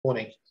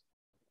Morning.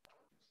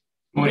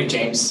 Morning,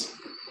 James.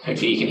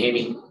 Hopefully you can hear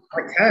me.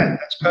 I can.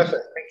 That's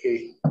perfect. Thank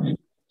you.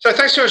 So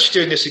thanks so much for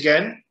doing this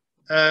again.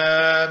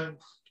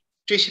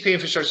 GCP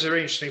infrastructure is a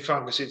very interesting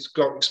fund because it's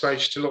got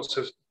exposure to lots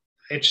of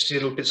interesting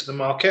little bits of the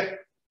market.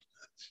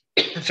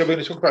 So we're going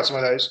to talk about some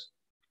of those.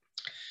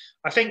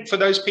 I think for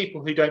those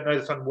people who don't know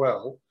the fund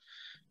well,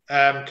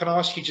 can I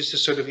ask you just to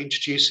sort of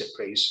introduce it,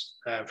 please,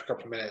 for a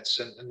couple of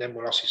minutes, and then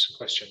we'll ask you some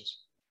questions.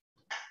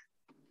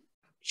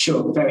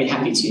 Sure, very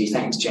happy to.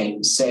 Thanks,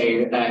 James. So,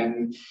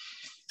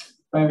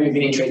 very bit of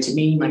an intro to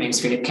me. My name is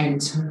Philip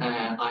Kent.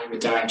 I'm a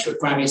director at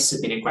Gravis.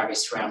 I've been at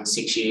Gravis for around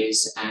 6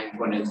 years and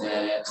one of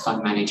the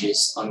fund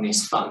managers on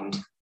this fund.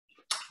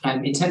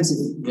 In terms of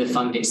the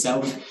fund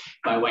itself,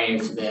 by way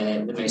of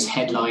the most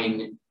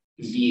headline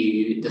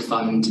view, the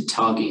fund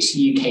targets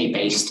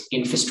UK-based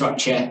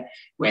infrastructure,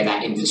 where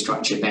that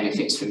infrastructure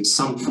benefits from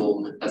some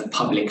form of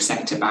public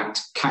sector-backed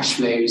cash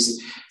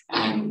flows,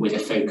 with a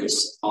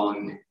focus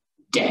on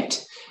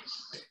debt.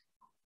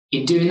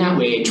 In doing that,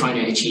 we're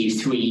trying to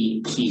achieve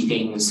three key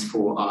things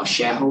for our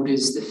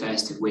shareholders, the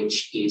first of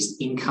which is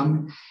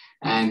income.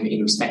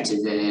 In respect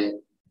of the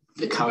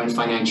current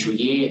financial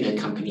year, the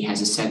company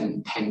has a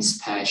 7 pence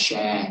per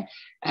share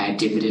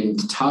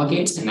dividend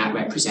target, and that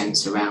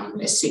represents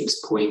around a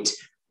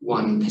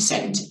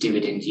 6.1%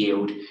 dividend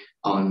yield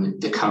on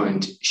the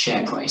current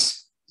share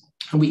price.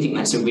 And we think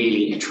that's a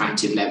really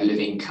attractive level of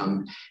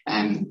income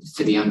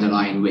for the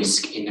underlying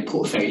risk in the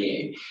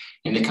portfolio.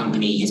 And the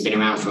company has been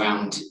around for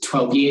around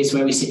 12 years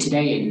where we sit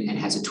today and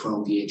has a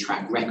 12-year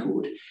track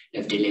record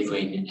of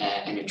delivering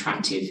an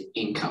attractive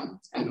income,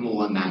 and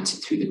more on that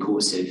through the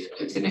course of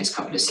the next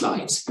couple of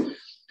slides.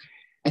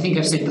 I think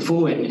I've said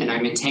before, and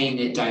I maintain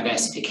that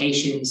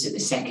diversification, so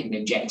the second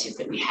objective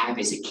that we have,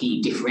 is a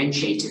key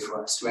differentiator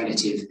for us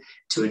relative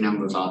to a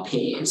number of our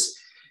peers.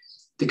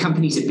 The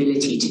company's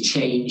ability to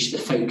change the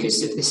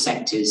focus of the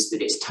sectors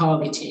that it's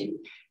targeting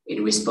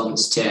in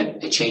response to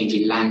a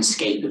changing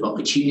landscape of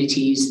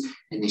opportunities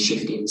and the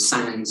shifting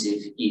sands of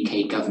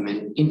UK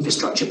government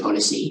infrastructure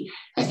policy,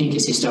 I think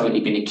has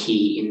historically been a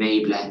key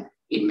enabler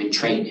in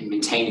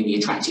maintaining the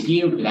attractive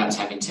yield without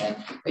having to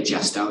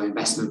adjust our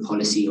investment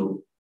policy or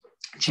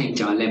change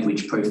our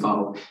leverage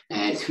profile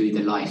through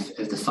the life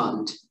of the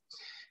fund.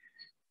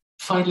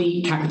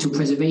 Finally, capital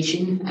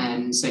preservation.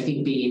 So I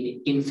think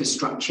being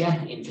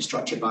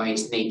infrastructure by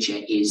its nature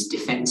is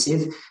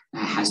defensive,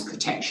 has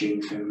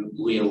protection from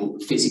real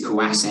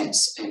physical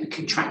assets and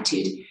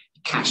contracted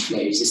cash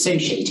flows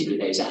associated with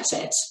those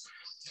assets.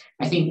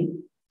 I think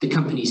the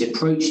company's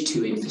approach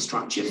to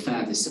infrastructure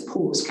further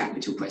supports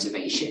capital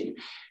preservation.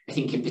 I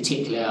think in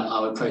particular,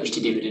 our approach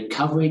to dividend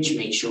coverage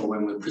makes sure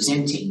when we're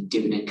presenting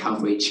dividend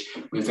coverage,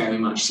 we're very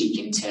much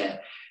seeking to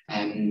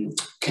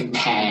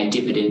compare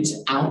dividends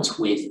out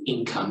with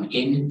income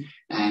in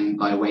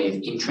by way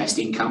of interest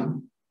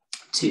income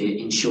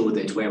to ensure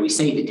that where we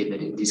say the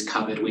dividend is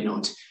covered, we're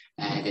not,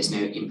 there's no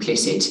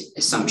implicit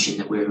assumption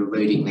that we're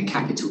eroding the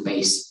capital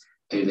base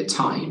over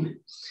time.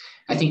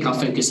 I think our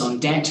focus on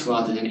debt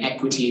rather than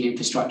equity in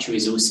infrastructure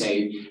is also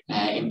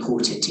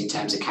important in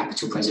terms of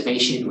capital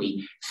preservation.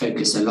 We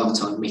focus a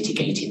lot on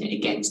mitigating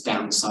against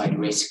downside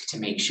risk to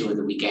make sure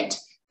that we get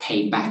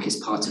paid back as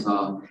part of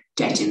our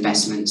debt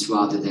investments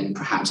rather than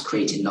perhaps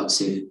creating lots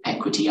of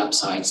equity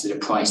upsides that are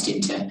priced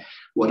into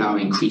what are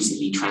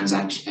increasingly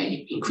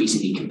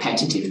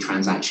competitive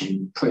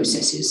transaction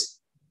processes.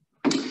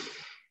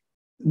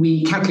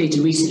 We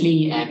calculated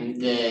recently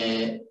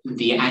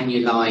the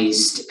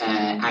annualized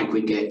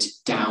aggregate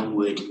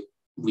downward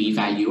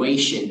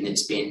revaluation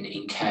that's been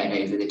incurred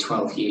over the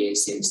 12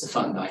 years since the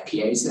fund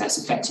IPO. So that's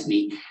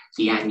effectively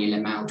the annual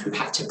amount we've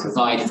had to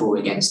provide for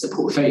against the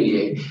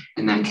portfolio,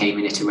 and that came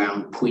in at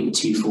around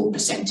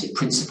 0.24% of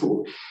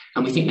principal.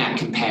 And we think that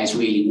compares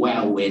really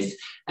well with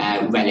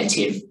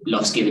relative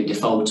loss given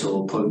default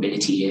or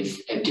probability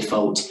of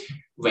default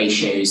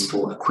ratios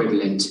for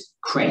equivalent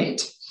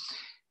credit.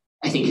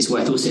 I think it's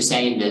worth also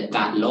saying that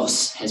that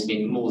loss has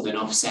been more than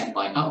offset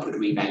by upward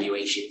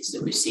revaluations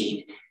that we've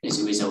seen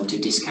as a result of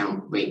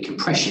discount rate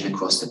compression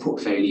across the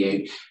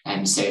portfolio.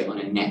 And so on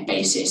a net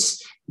basis,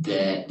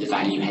 the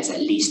value has at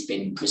least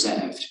been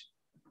preserved.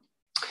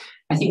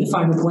 I think the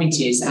final point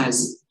is,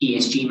 as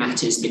ESG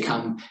matters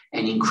become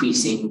an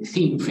increasing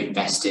theme for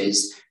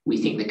investors, we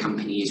think the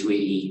company is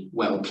really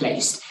well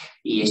placed.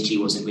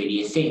 ESG wasn't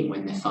really a thing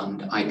when the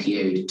fund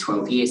IPO'd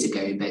 12 years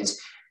ago, but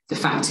the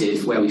fact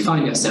of where we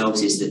find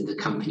ourselves is that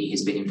the company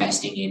has been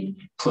investing in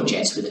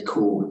projects with a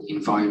core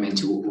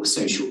environmental or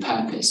social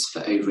purpose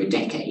for over a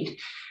decade.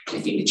 And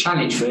I think the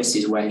challenge for us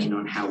is working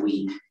on how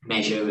we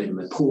measure and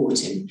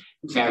report and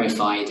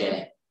verify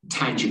the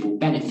tangible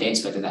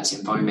benefits, whether that's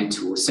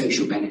environmental or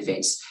social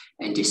benefits,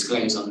 and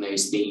disclose on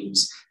those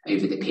themes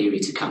over the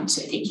period to come.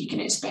 So I think you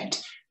can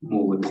expect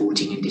more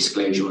reporting and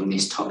disclosure on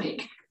this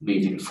topic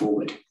moving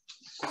forward.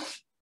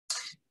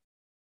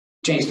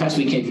 James, perhaps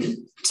we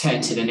can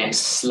turn to the next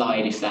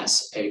slide if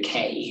that's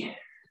okay.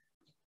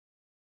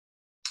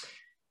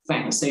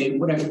 Thanks. that. So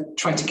what I've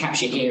tried to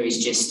capture here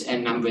is just a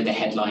number of the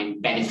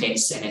headline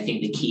benefits and I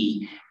think the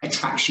key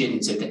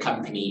attractions of the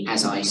company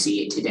as I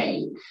see it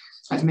today.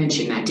 I've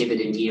mentioned that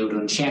dividend yield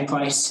on share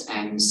price,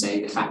 and so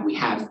the fact we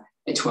have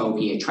a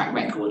 12-year track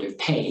record of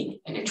paying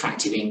an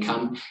attractive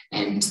income,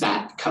 and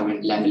that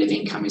current level of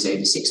income is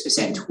over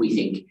 6%, we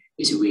think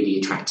is a really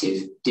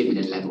attractive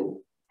dividend level.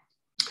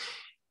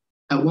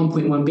 At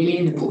 1.1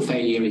 billion, the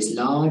portfolio is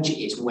large,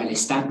 it's well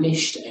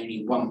established,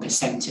 only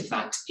 1% of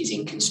that is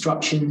in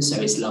construction,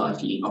 so it's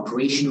largely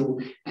operational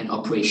and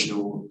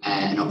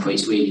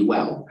operates really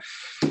well.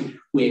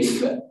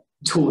 We've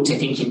talked, I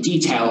think, in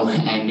detail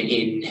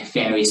in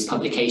various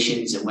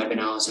publications and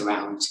webinars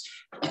around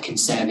a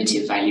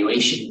conservative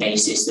valuation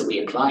basis that we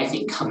apply. I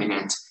think coming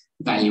at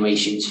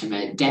valuations from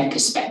a debt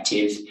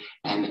perspective,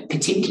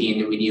 particularly in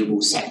the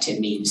renewable sector,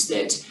 means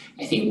that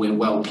I think we're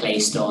well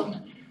placed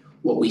on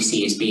what we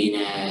see as being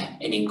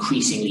an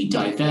increasingly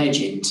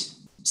divergent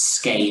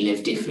scale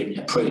of different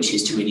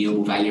approaches to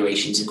renewable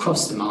valuations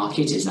across the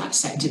market as that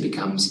sector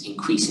becomes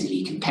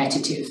increasingly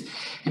competitive.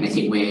 And I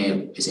think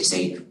we're, as I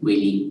say,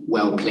 really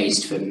well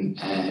placed from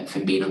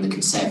being on the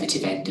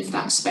conservative end of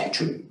that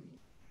spectrum.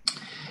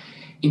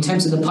 In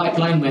terms of the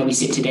pipeline, where we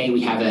sit today,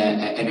 we have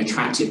an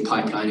attractive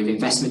pipeline of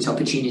investment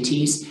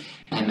opportunities.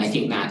 I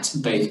think that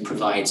both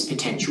provides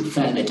potential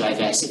further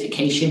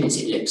diversification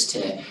as it looks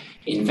to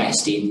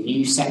invest in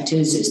new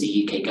sectors as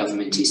the UK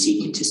government is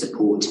seeking to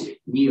support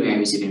new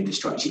areas of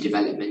infrastructure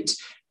development,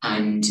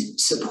 and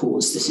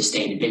supports the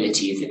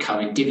sustainability of the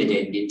current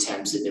dividend in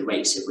terms of the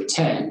rates of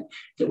return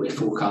that we're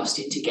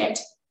forecasting to get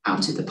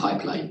out of the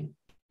pipeline.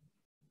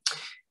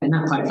 And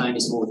that pipeline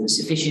is more than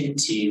sufficient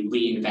to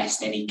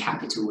reinvest any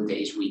capital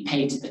that is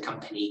repaid to the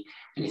company,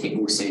 and I think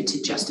also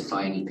to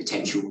justify any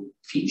potential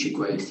future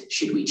growth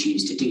should we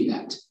choose to do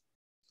that.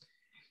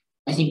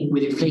 I think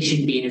with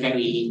inflation being a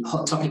very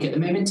hot topic at the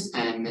moment,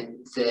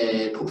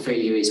 the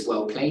portfolio is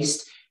well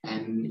placed.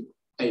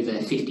 Over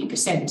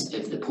 50%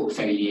 of the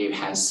portfolio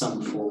has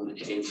some form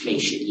of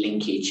inflation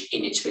linkage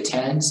in its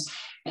returns,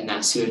 and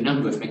that's through a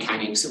number of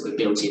mechanics that were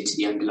built into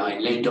the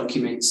underlying loan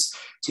documents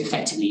to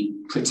effectively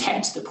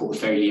protect the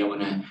portfolio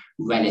on a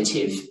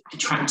relative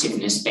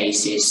attractiveness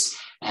basis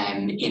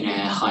in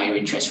a higher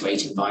interest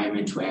rate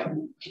environment where,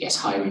 I guess,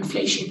 higher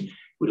inflation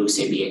would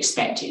also be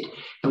expected.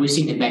 And we've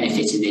seen the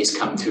benefit of this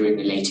come through in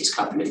the latest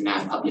couple of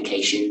NAV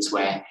publications,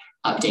 where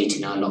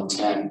updating our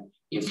long-term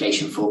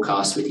inflation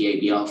forecast with the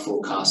OBR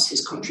forecast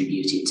has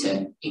contributed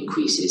to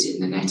increases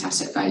in the net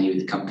asset value of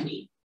the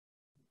company.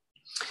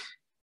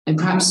 And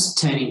perhaps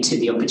turning to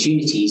the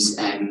opportunities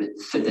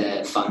for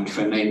the fund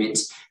for a moment,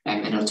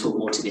 and I'll talk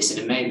more to this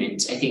in a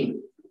moment, I think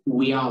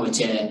we are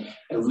at a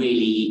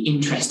really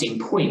interesting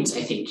point,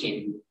 I think,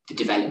 in the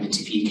development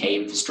of UK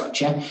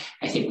infrastructure.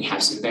 I think we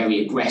have some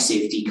very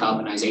aggressive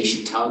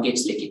decarbonisation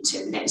targets looking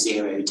to net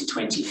zero to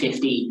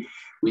 2050.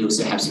 We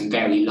also have some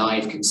very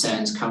live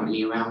concerns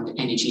currently around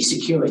energy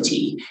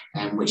security,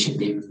 which have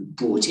been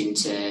brought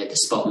into the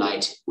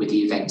spotlight with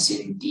the events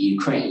in the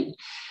Ukraine.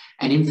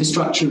 And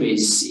infrastructure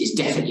is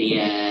definitely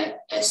a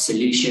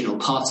solution, or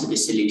part of the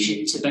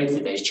solution, to both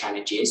of those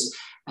challenges.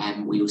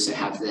 We also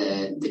have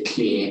the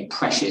clear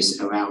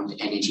pressures around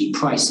energy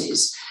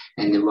prices,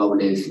 and the role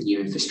of new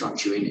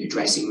infrastructure in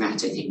addressing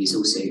that, I think, is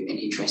also an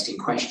interesting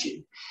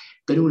question.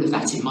 But all of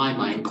that, in my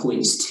mind,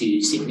 points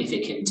to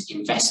significant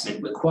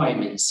investment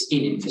requirements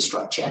in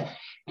infrastructure,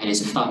 and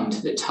as a fund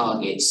that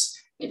targets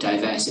a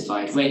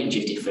diversified range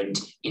of different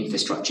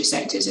infrastructure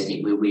sectors, I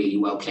think we're really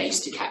well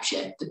placed to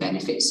capture the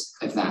benefits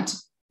of that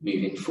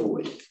moving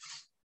forward.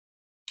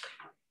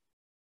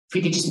 If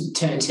we could just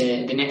turn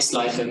to the next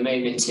slide for a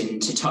moment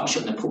and to touch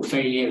on the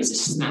portfolio as a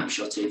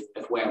snapshot of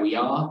where we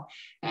are.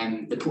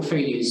 The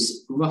portfolio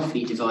is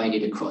roughly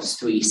divided across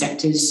three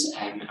sectors.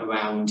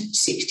 Around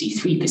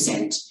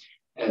 63%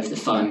 of the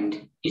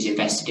fund is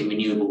invested in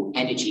renewable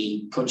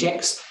energy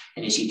projects.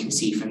 And as you can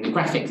see from the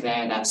graphic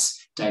there, that's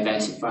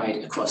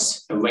diversified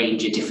across a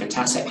range of different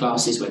asset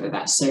classes, whether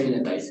that's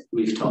solar, both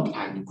rooftop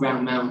and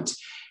ground mount,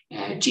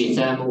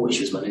 geothermal, which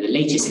was one of the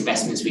latest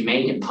investments we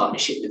made in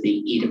partnership with the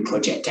Eden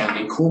project down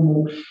in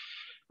Cornwall.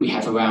 We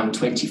have around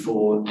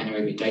 24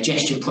 anaerobic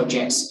digestion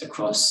projects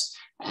across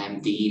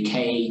the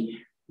UK,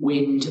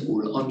 wind,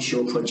 all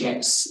onshore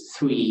projects,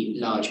 3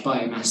 large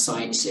biomass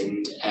sites,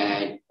 and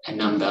a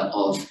number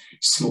of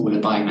smaller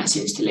biomass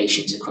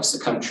installations across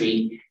the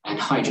country, and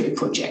hydro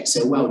projects.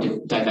 So well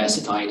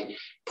diversified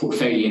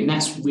portfolio, and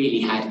that's really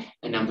had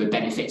a number of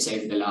benefits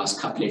over the last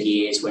couple of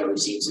years, where we've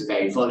seen some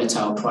very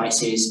volatile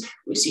prices,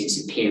 we've seen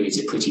some periods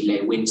of pretty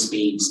low wind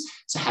speeds.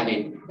 So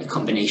having a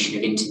combination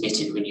of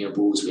intermittent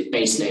renewables with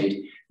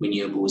baseload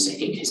renewables, I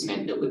think, has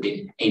meant that we've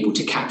been able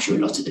to capture a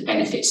lot of the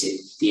benefits of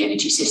the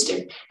energy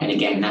system, and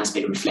again, that's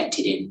been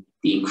reflected in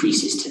the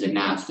increases to the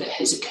NAV that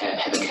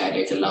have occurred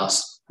over the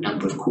last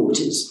number of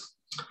quarters.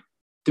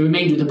 The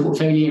remainder of the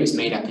portfolio is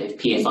made up of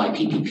PFI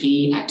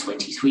PPP at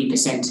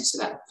 23%, so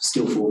that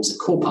still forms a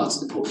core part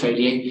of the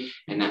portfolio,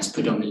 and that's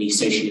predominantly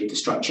social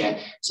infrastructure,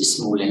 so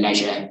smaller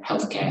leisure,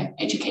 healthcare,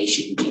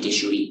 education,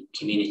 judiciary,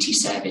 community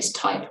service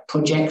type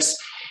projects.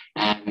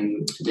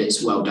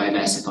 that's well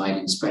diversified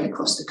and spread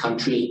across the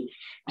country.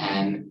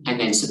 And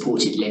then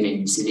supported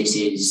living. So this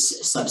is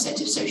a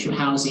subset of social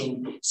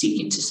housing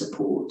seeking to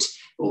support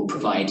or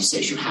provide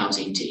social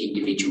housing to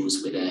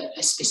individuals with a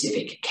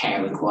specific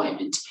care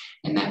requirement,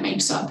 and that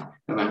makes up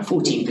around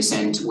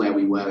 14% where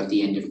we were at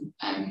the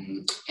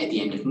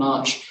end of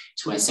March.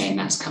 So we're saying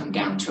that's come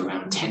down to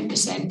around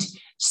 10%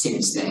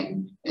 since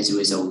then as a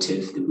result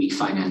of the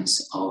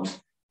refinance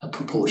of a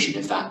proportion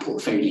of that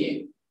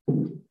portfolio.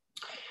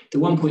 The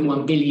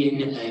 1.1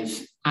 billion of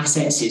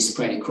assets is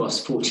spread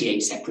across 48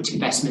 separate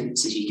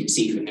investments. As you can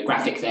see from the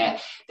graphic there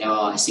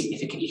are a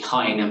significantly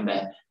higher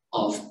number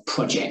of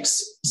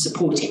projects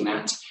supporting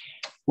that.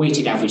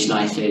 Weighted average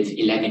life of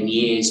 11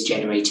 years,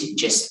 generated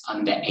just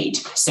under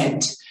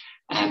 8%.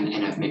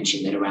 And I've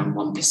mentioned that around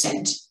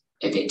 1%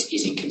 of it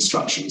is in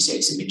construction, so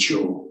it's a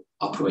mature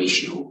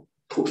operational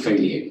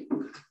portfolio.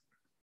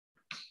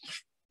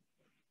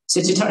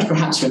 So to touch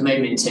perhaps for a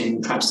moment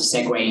and perhaps to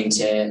segue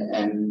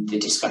into the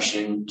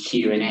discussion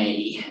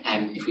Q&A,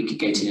 if we could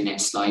go to the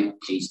next slide,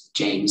 please,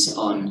 James,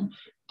 on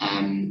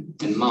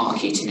the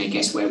market and I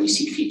guess where we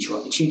see future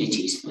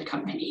opportunities for the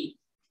company.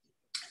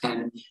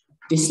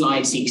 This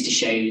slide seeks to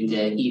show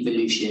the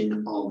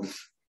evolution of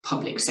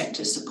public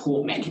sector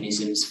support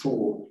mechanisms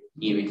for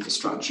new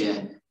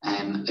infrastructure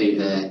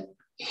over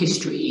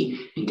history,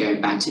 and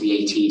going back to the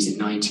 80s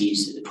and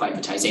 90s, the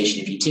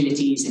privatisation of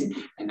utilities, and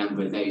a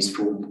number of those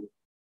form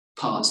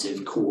parts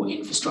of core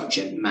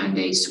infrastructure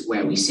mandates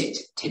where we sit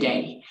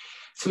today.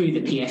 Through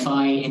the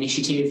PFI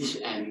initiative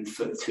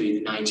through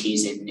the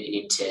 90s and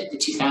into the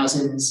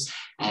 2000s,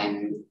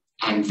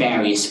 and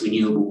various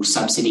renewable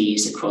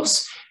subsidies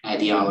across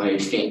the RO,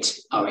 FIT,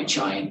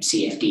 RHI,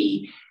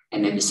 CFD,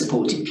 and then the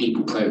Supported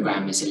People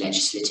programme as a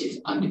legislative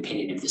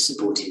underpinning of the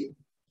supported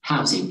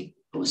housing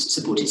or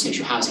supported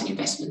social housing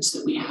investments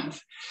that we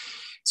have.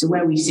 So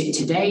where we sit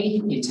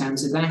today in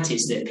terms of that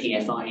is that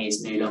PFI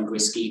is no longer a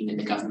scheme that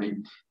the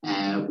government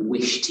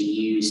wish to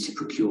use to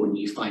procure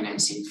new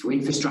financing for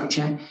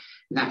infrastructure.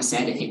 That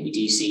said, I think we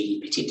do see,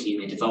 particularly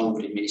in the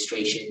devolved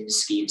administrations,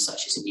 schemes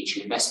such as a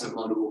mutual investment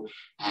model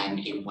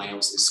in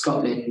Wales and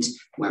Scotland,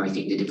 where I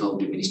think the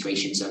devolved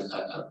administrations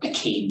are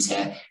keen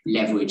to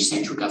leverage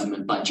central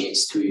government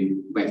budgets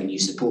through revenue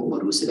support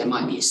models. So there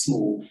might be a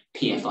small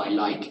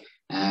PFI-like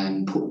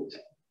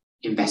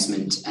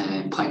investment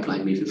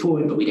pipeline moving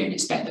forward, but we don't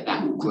expect that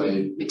that will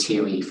grow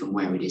materially from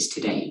where it is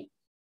today.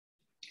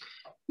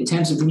 In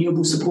terms of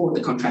renewable support,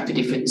 the contract for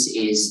difference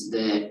is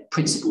the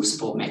principal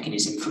support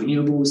mechanism for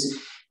renewables.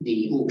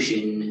 The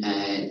auction,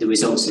 the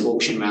results of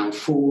auction round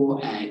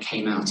 4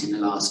 came out in the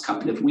last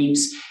couple of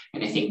weeks,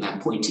 and I think that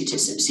pointed to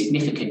some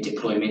significant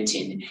deployment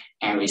in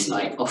areas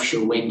like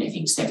offshore wind. I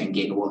think 7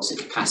 gigawatts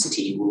of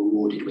capacity were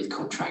awarded with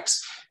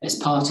contracts as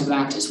part of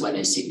that, as well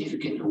as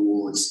significant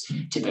awards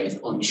to both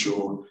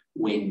onshore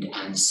wind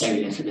and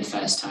solar for the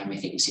first time, I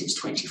think, since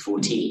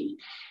 2014.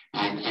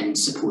 And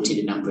supported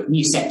a number of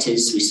new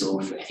sectors. We saw,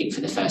 I think,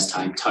 for the first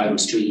time, tidal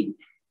stream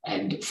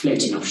and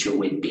floating offshore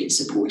wind being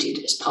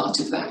supported as part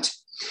of that.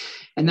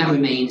 And that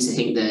remains, I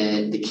think,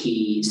 the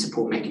key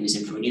support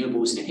mechanism for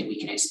renewables, and I think we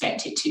can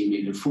expect it to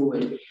moving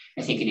forward.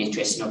 I think an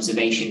interesting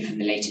observation from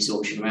the latest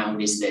auction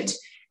round is that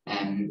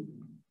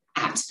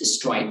at the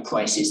strike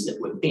prices that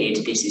were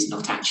bid, this is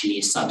not actually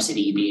a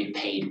subsidy being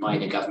paid by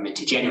the government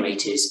to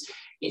generators.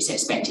 It's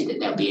expected that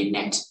there'll be a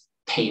net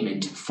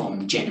payment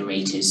from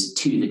generators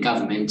to the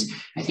government.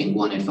 I think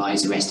one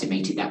advisor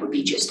estimated that would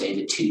be just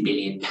over £2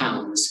 billion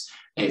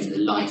over the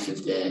life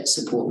of the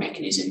support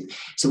mechanism.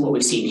 So what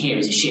we've seen here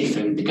is a shift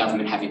from the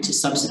government having to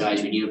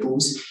subsidise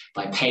renewables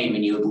by paying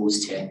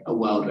renewables to a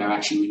world where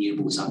actually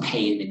renewables are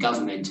paying the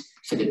government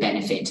for the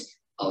benefit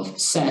of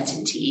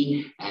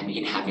certainty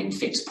in having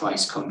fixed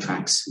price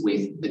contracts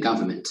with the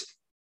government.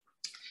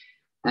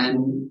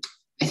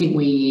 I think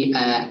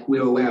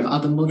we're aware of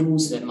other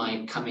models that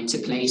might come into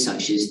play,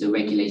 such as the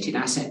regulated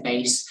asset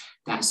base.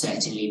 That's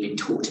certainly been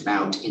talked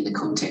about in the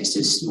context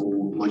of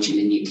small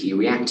modular nuclear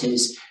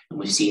reactors, and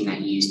we've seen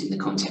that used in the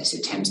context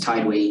of Thames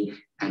Tideway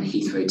and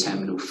Heathrow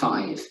Terminal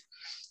 5.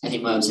 I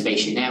think my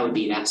observation there would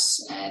be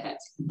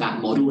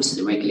that model, so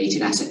the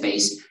regulated asset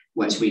base,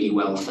 works really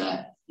well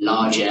for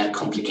larger,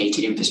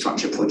 complicated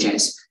infrastructure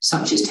projects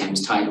such as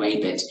Thames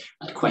Tideway, but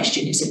I'd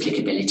question its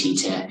applicability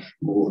to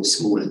more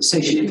smaller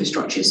social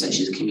infrastructure such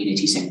as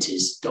community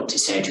centres, doctor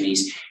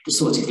surgeries, the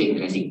sort of thing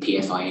that I think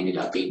PFI ended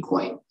up being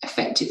quite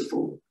effective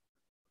for.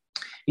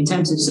 In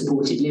terms of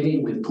supported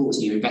living, we've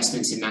paused new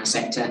investments in that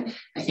sector,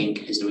 I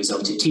think, as a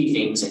result of two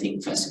things. I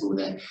think, first of all,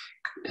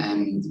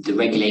 the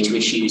regulator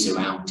issues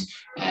around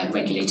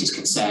regulators'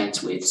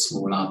 concerns with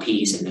small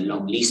RPs and the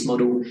long lease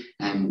model,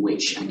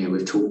 which I know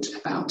we've talked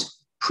about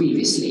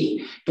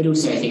previously, but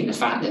also I think the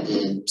fact that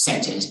the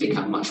sector has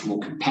become much more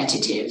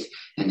competitive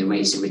and the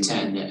rates of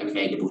return that are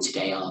available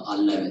today are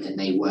lower than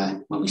they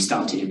were when we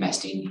started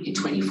investing in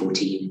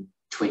 2014,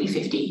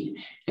 2015.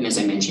 And as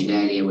I mentioned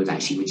earlier, we've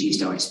actually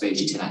reduced our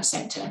exposure to that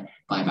sector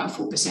by about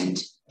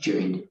 4%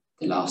 during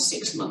the last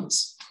 6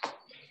 months.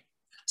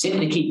 So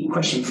the key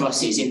question for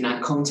us is, in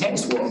that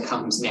context, what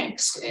comes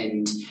next?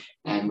 And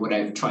what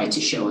I've tried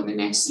to show on the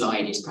next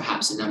slide is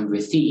perhaps a number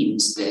of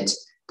themes that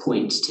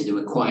point to the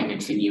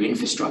requirement for new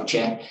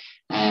infrastructure,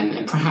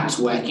 and perhaps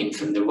working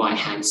from the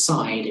right-hand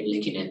side and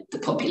looking at the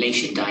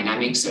population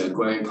dynamics, so a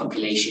growing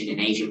population, an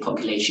aging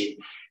population,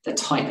 the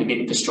type of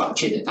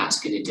infrastructure that's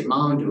going to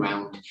demand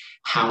around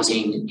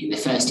housing in the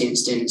first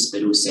instance,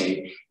 but also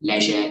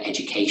leisure,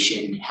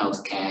 education,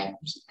 healthcare,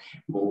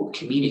 more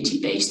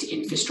community-based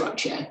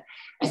infrastructure.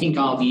 I think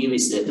our view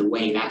is that the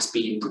way that's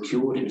being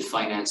procured and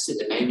financed at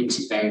the moment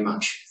is very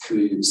much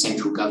through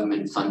central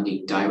government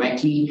funding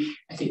directly.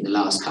 I think the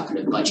last couple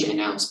of budget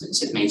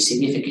announcements have made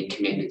significant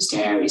commitments to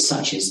areas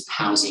such as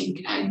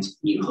housing and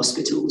new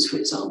hospitals, for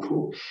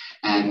example.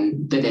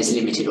 But there's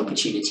limited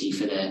opportunity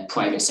for the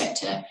private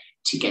sector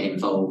to get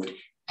involved,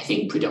 I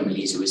think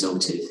predominantly as a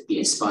result of the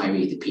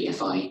expiry of the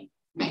PFI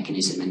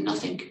mechanism and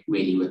nothing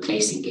really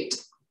replacing it.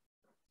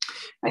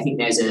 I think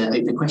there's an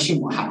open question: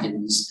 what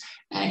happens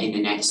in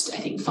the next, I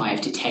think,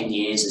 5 to 10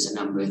 years as a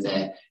number of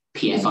the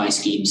PFI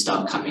schemes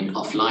start coming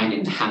offline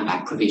and the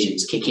handback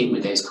provisions kick in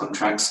with those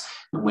contracts,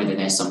 and whether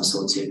there's some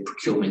sort of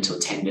procurement or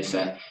tender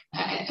for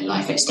a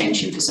life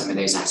extension for some of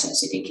those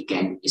assets, I think,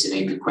 again, is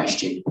an open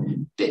question.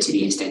 But to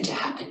the extent it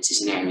happens,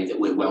 is an area that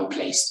we're well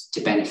placed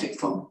to benefit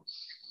from.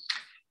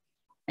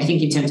 I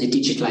think in terms of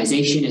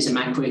digitalisation as a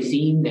macro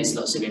theme, there's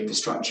lots of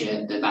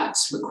infrastructure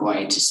that's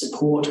required to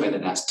support, whether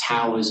that's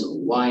towers or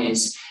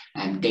wires,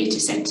 data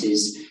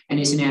centres, and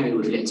it's an area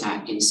we've looked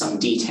at in some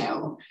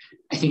detail.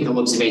 I think our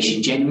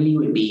observation generally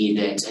would be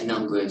that a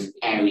number of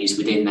areas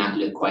within that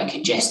look quite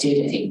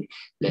congested. I think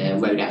the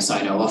road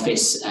outside our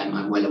office,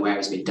 I'm well aware,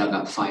 has been dug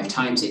up 5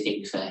 times, I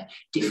think, for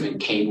different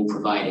cable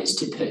providers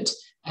to put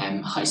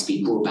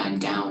high-speed broadband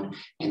down,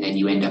 and then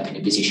you end up in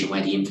a position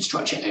where the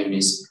infrastructure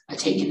owners are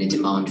taking the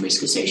demand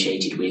risk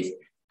associated with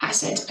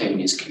asset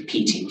owners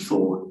competing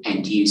for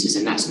end users,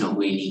 and that's not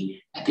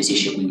really a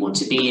position we want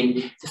to be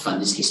in. The fund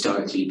has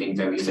historically been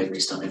very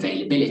focused on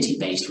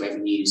availability-based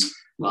revenues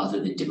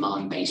rather than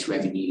demand-based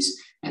revenues,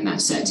 and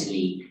that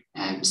certainly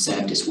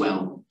served us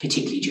well,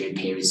 particularly during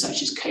periods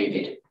such as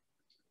COVID.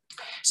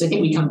 So I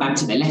think we come back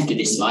to the left of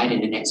this slide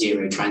in the net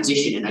zero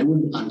transition, and I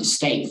wouldn't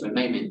understate for a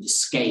moment the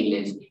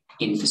scale of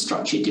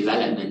infrastructure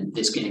development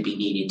that's going to be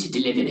needed to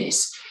deliver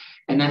this.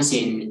 And that's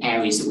in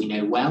areas that we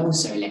know well,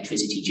 so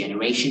electricity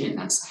generation, and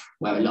that's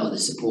where a lot of the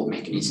support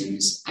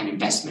mechanisms and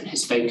investment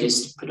has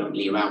focused,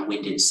 predominantly around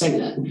wind and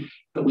solar.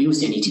 But we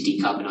also need to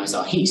decarbonise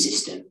our heat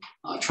system,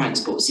 our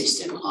transport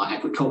system, our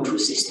agricultural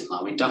system,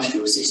 our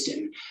industrial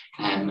system,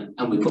 and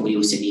we probably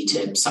also need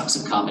to suck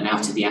some carbon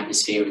out of the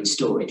atmosphere and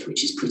store it,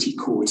 which is pretty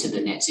core to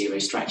the net zero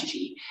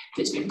strategy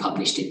that's been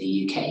published in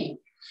the UK.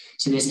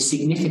 So there's a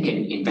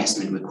significant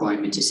investment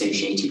requirement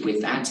associated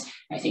with that.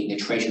 I think the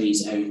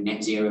Treasury's own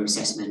net zero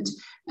assessment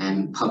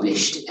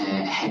published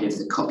ahead of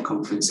the COP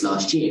conference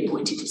last year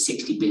pointed to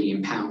 £60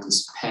 billion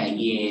per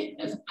year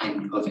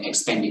of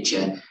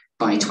expenditure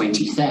by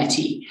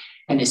 2030.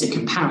 And as a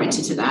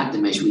comparator to that, the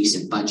most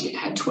recent budget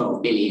had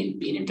 £12 billion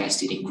being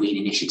invested in green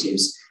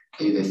initiatives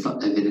over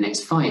the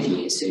next 5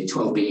 years. So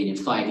 12 billion in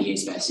 5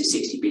 years versus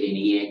 60 billion a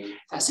year.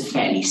 That's a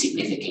fairly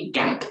significant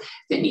gap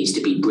that needs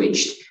to be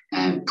bridged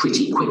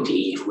pretty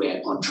quickly if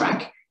we're on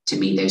track to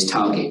meet those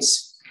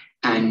targets.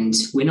 And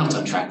we're not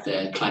on track.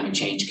 The Climate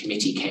Change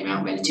Committee came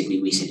out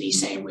relatively recently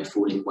saying we're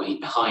falling way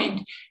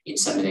behind in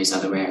some of those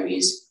other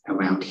areas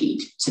around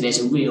heat. So there's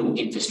a real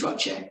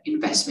infrastructure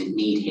investment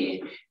need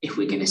here if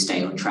we're going to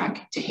stay on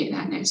track to hit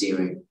that net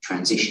zero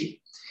transition.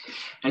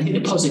 And I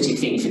think the positive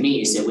thing for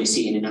me is that we're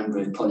seeing a number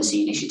of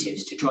policy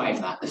initiatives to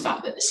drive that. The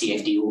fact that the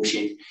CFD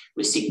auction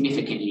was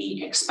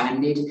significantly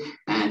expanded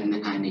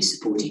and is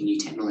supporting new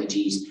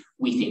technologies,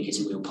 we think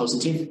is a real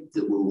positive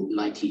that will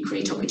likely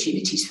create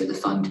opportunities for the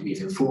fund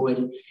moving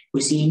forward.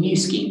 We're seeing new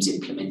schemes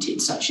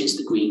implemented, such as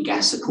the Green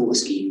Gas Support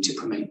Scheme to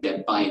promote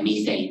the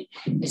biomethane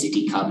as a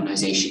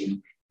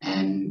decarbonisation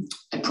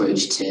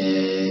approach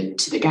to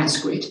the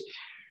gas grid.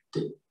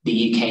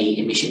 The UK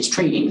emissions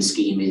trading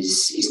scheme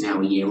is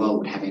now a year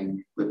old,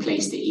 having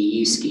replaced the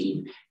EU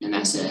scheme, and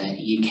that's a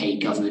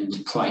UK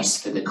government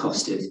price for the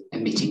cost of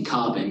emitting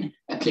carbon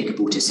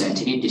applicable to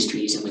certain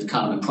industries. And with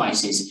carbon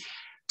prices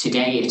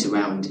today at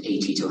around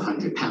 £80 to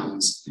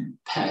 £100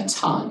 per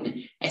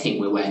tonne, I think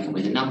we're working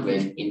with a number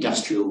of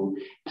industrial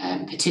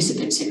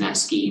participants in that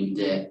scheme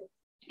that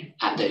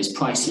at those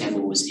price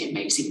levels, it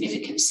makes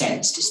significant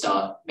sense to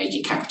start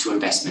making capital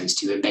investments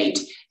to abate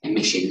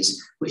emissions,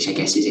 which I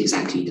guess is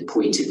exactly the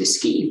point of the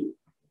scheme.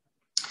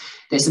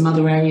 There's some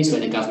other areas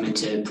where the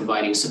government are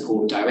providing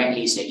support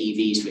directly, so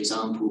EVs, for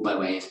example, by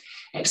way of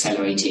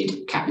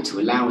accelerated capital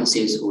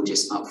allowances or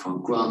just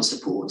upfront grant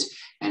support.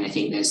 And I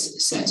think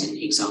there's certain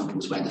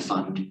examples where the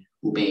fund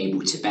will be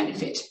able to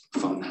benefit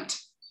from that.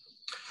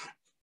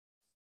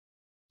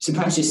 So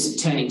perhaps just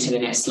turning to the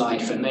next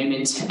slide for a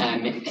moment,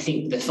 I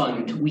think the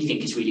fund, we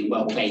think, is really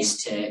well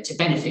placed to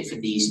benefit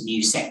from these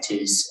new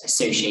sectors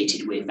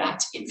associated with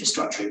that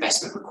infrastructure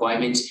investment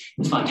requirement.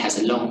 The fund has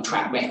a long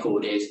track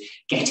record of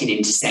getting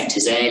into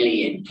sectors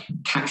early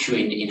and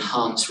capturing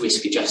enhanced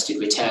risk-adjusted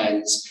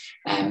returns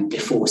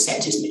before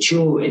sectors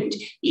mature and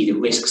either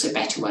risks are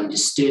better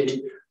understood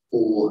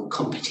or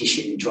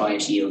competition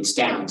drives yields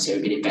down. So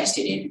we've been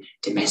invested in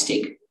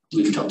domestic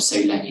rooftop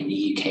solar in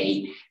the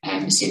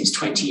UK since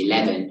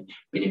 2011,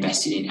 been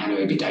invested in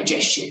anaerobic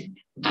digestion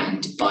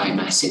and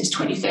biomass since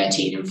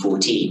 2013 and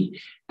 14.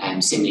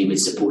 Similarly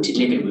with supported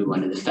living, we were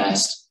one of the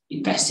first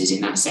investors in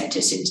that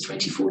sector since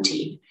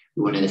 2014.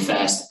 We're one of the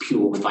first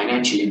pure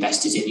financial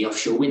investors in the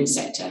offshore wind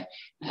sector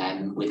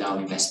with our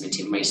investment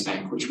in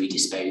Racebank, which we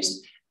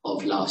disposed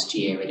of last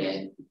year at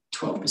a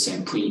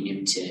 12%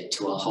 premium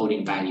to our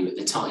holding value at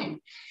the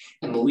time.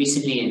 And more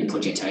recently, in the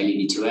project I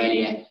alluded to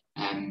earlier,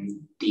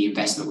 the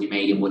investment we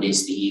made in what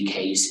is the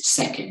UK's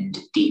second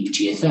deep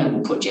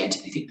geothermal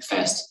project, I think the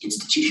first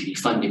institutionally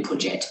funded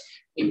project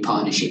in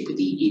partnership with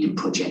the Eden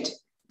project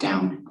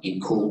down in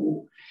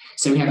Cornwall.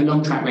 So we have a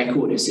long track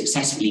record of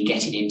successfully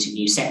getting into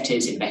new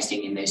sectors,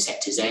 investing in those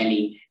sectors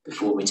early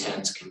before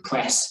returns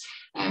compress,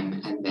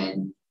 and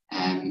then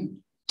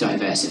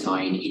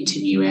diversifying into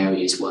new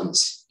areas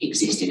once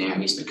existing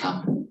areas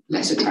become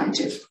less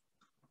attractive.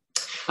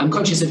 I'm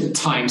conscious of the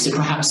time, so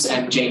perhaps,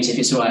 James, if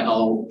it's all right,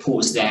 I'll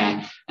pause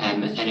there.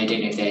 And I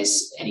don't know if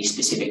there's any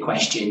specific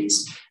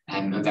questions.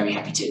 I'm very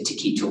happy to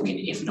keep talking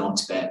if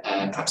not, but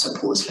perhaps I'll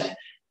pause for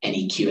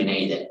any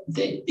Q&A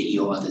that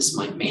you or others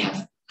may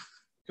have.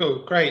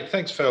 Cool, great.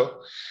 Thanks, Phil.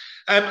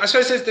 I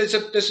suppose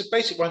there's a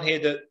basic one here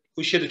that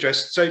we should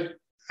address. So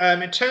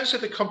in terms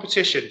of the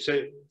competition,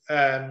 so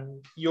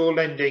you're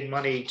lending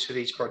money to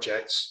these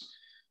projects.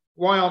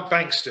 Why aren't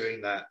banks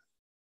doing that?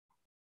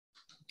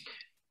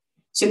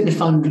 So the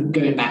fund,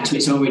 going back to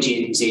its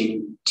origins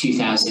in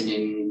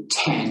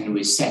 2010,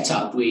 was set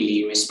up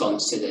really in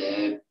response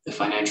to the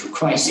financial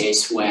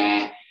crisis,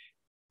 where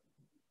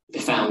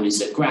the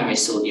founders at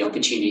Gravis saw the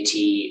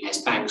opportunity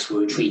as banks were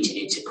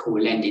retreating into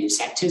core lending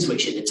sectors,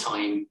 which at the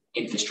time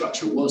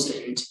infrastructure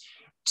wasn't,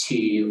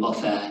 to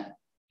offer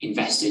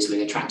investors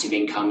with attractive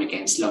income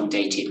against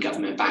long-dated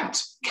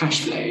government-backed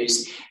cash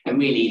flows. And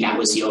really that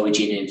was the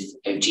origin of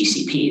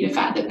GCP, the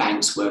fact that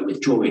banks were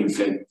withdrawing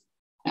from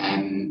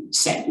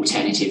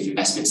alternative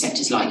investment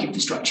sectors like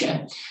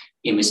infrastructure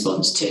in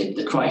response to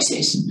the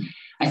crisis.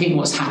 I think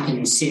what's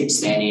happened since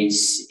then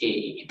is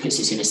it puts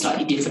us in a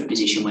slightly different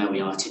position where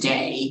we are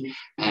today.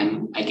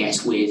 I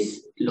guess with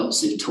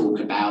lots of talk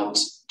about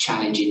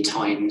challenging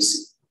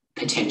times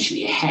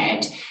potentially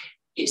ahead,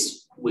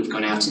 we've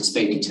gone out and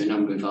spoken to a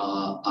number of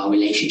our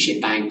relationship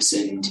banks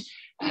and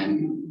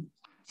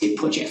the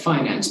project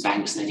finance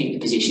banks. And I think the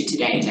position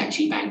today is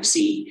actually banks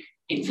see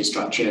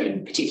infrastructure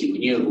and particularly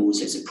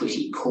renewables as a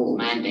pretty core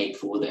mandate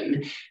for them,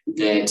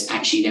 that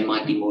actually there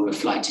might be more of a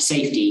flight to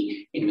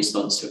safety in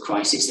response to a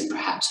crisis and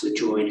perhaps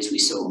withdrawing, as we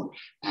saw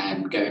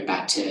going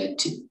back to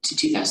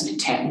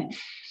 2010.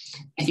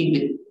 I think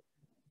that,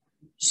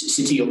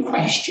 so to your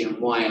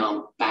question, why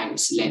aren't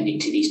banks lending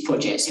to these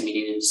projects? I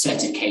mean, in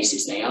certain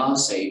cases they are.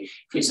 So,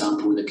 for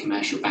example, the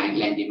commercial bank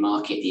lending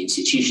market, the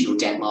institutional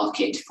debt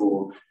market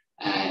for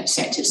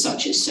sectors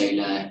such as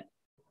solar,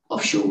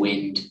 offshore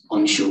wind,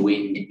 onshore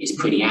wind is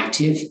pretty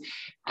active.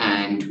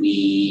 And in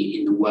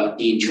the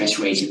interest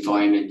rate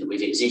environment that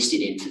we've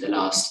existed in for the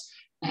last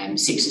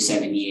 6 or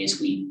 7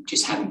 years, we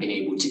just haven't been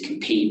able to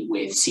compete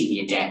with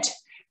senior debt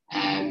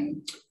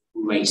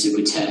rates of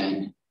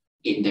return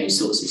in those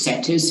sorts of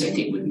sectors. So I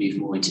think we've moved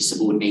more into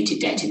subordinated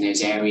debt in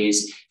those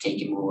areas,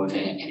 taking more of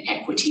an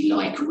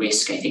equity-like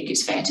risk, I think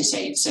it's fair to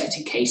say, in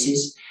certain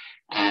cases.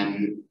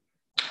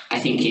 I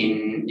think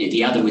in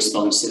the other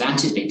response to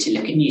that has been to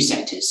look at new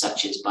sectors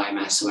such as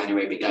biomass or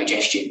anaerobic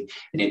digestion,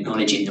 and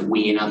acknowledging that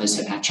we and others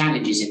have had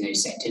challenges in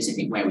those sectors. I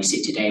think where we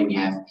sit today, we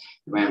have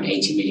around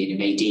 80 million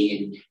of AD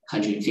and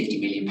 150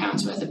 million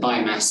pounds worth of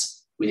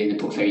biomass within the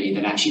portfolio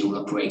that actually all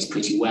operates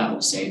pretty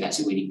well. So that's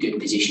a really good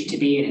position to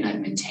be in, and I'd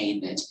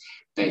maintain that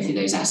both of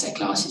those asset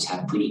classes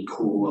have pretty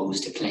core roles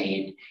to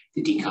play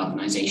in the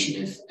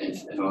decarbonisation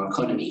of our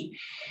economy.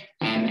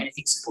 And I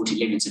think supported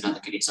living is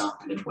another good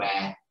example of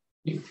where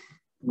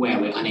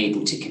we're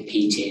unable to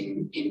compete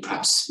in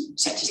perhaps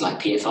sectors like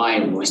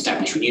PFI or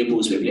established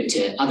renewables. We've looked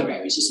at other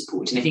areas of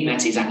support. And I think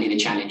that's exactly the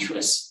challenge for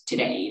us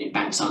today. You know,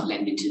 banks aren't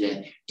lending to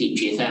the deep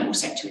geothermal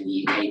sector in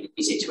the UK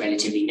because it's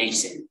relatively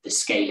nascent. The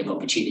scale of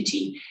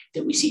opportunity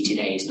that we see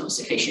today is not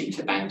sufficient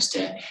for banks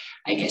to,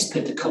 I guess,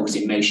 put the cogs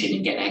in motion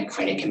and get their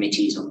credit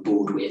committees on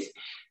board with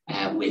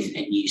a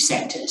new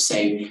sector. So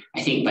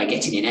I think by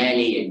getting in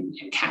early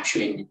and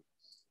capturing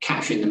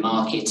the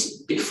market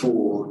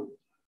before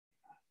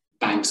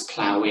banks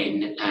plough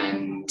in,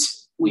 and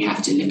we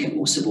have to look at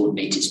more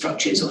subordinated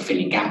structures or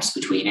filling gaps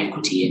between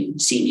equity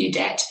and senior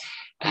debt.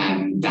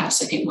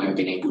 That's, I think, where we've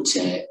been able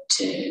to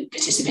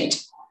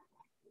participate.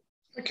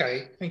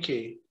 Okay, thank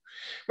you.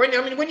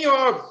 When you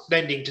are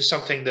lending to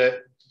something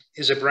that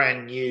is a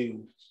brand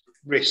new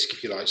risk,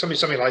 if you like,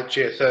 something like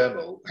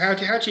geothermal, how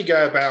do you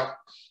go about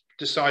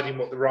deciding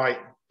what the right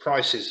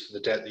price is for the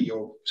debt that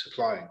you're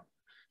supplying?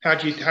 How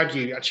do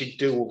you actually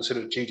do all the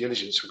sort of due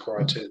diligence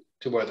required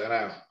to work that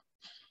out?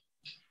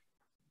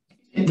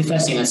 The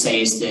first thing I'd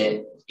say is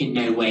that in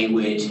no way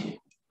would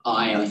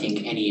I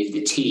think any of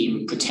the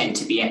team pretend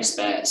to be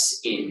experts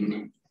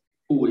in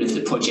all of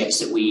the projects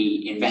that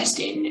we invest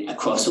in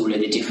across all of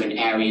the different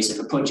areas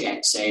of a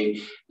project. So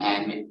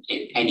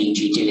any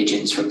due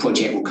diligence for a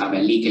project will cover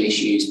legal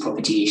issues,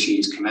 property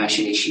issues,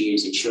 commercial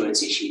issues,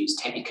 insurance issues,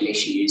 technical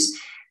issues,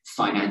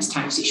 finance,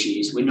 tax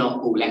issues. We're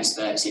not all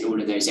experts in all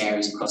of those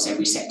areas across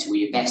every sector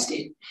we invest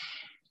in.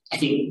 I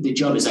think the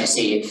job, as I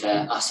see it, for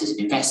us as an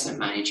investment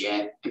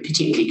manager, and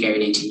particularly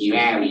going into new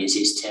areas,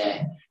 is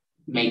to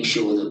make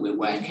sure that we're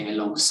working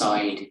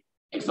alongside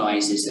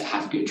advisors that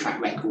have good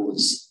track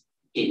records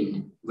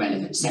in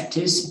relevant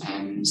sectors,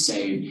 and so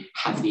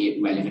have the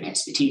relevant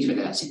expertise,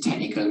 whether that's in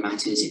technical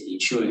matters, in the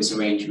insurance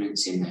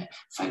arrangements, in the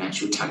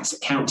financial tax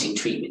accounting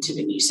treatment of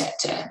a new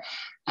sector,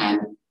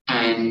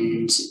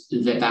 and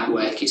that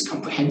work is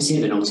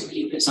comprehensive and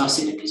ultimately puts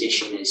us in a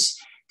position as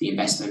the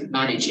investment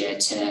manager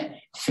to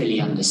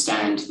fully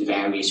understand the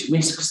various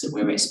risks that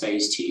we're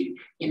exposed to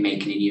in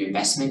making a new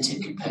investment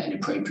and can put an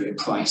appropriate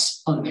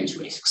price on those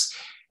risks.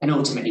 And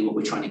ultimately what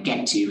we're trying to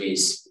get to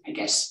is, I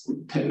guess,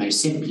 put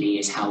most simply,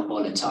 is how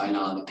volatile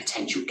are the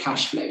potential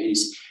cash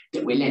flows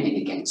that we're lending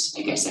against.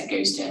 I guess that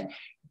goes to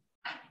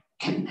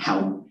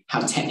how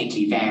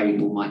technically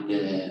variable might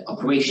the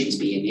operations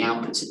be and the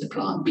outputs of the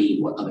plant be,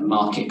 what are the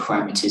market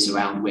parameters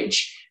around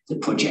which the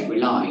project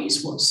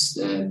relies, what's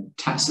the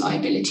tax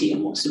liability,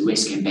 and what's the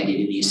risk embedded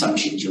in the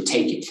assumptions you're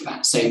taking for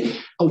that. So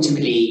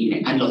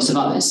ultimately, and lots of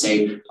others,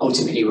 so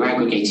ultimately we're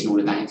aggregating all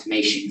of that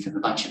information from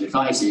a bunch of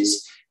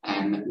advisors,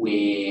 and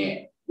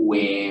we're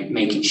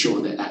making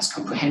sure that that's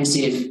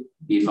comprehensive,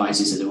 the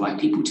advisors are the right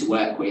people to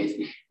work with,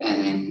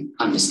 and then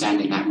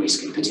understanding that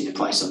risk and putting a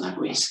price on that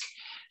risk.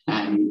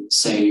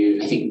 So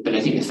I think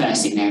the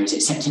first thing there is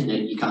accepting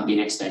that you can't be an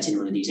expert in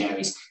all of these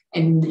areas.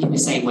 And in the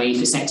same way,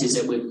 for sectors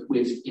that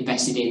we've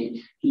invested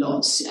in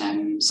lots,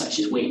 such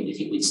as wind, I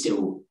think we'd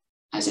still,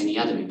 as any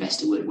other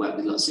investor would, work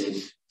with lots of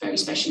very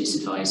specialist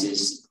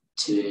advisors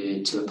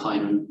to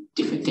opine on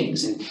different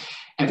things. And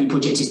every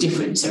project is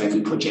different. So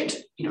every project,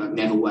 I've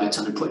never worked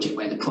on a project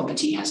where the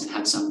property hasn't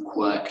had some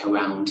quirk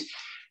around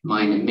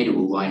mine and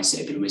mineral rights that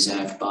have been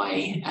reserved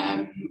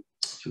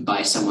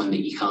by someone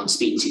that you can't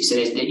speak to. So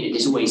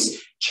there's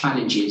always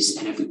challenges,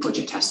 and every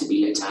project has to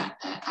be looked at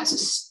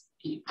as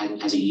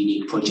a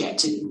unique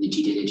project, and the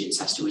due diligence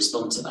has to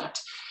respond to that.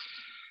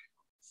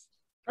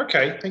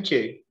 Okay, thank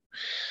you.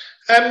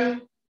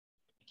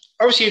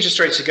 Obviously, interest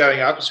rates are going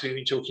up, as we've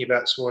been talking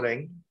about this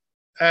morning.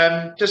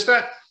 Does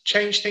that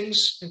change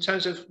things in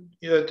terms of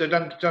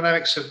the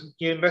dynamics of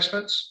new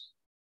investments?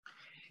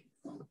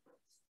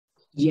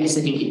 Yes,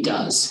 I think it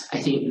does. I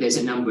think there's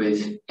a number of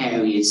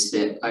areas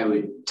that I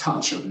would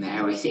touch on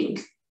there. I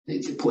think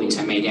the point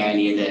I made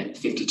earlier that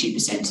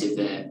 52% of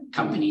the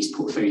company's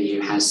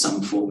portfolio has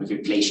some form of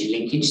inflation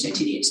linkage. So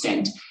to the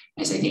extent,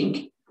 as I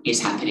think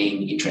is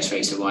happening, interest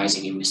rates are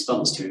rising in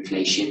response to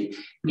inflation,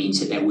 means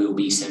that there will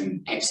be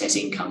some excess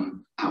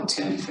income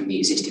outturned from the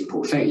existing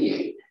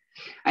portfolio.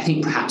 I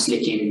think perhaps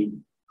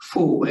looking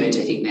forward,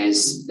 I think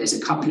there's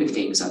a couple of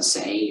things I'd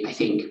say. I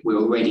think we're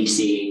already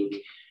seeing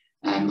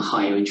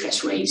higher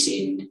interest rates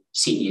in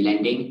senior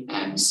lending.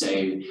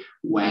 So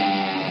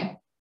where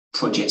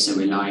projects are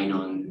relying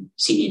on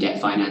senior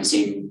debt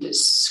financing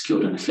that's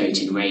secured on a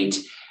floating rate,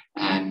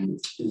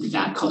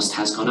 that cost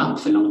has gone up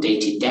for long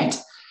dated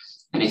debt.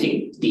 And I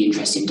think the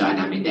interesting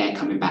dynamic there,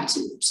 coming back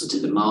to sort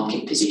of the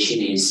market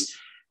position, is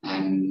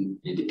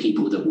the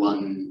people that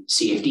won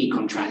CFD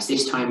contracts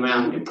this time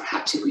round, and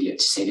perhaps if we look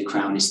to say the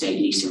Crown Estate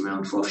leasing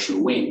round for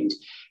offshore wind,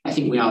 I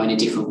think we are in a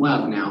different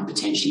world now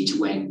potentially to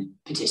when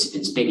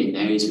participants bid in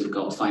those. We've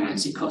got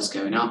financing costs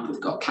going up, we've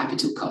got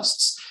capital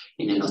costs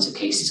in a lot of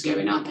cases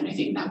going up, and I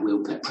think that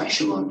will put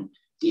pressure on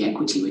the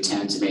equity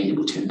returns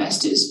available to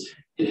investors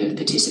who have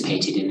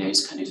participated in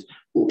those kind of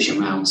auction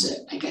rounds at,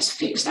 I guess,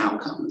 fixed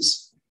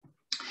outcomes.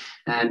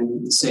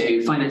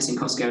 So financing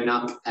costs going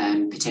up,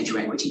 potential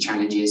equity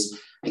challenges.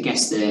 I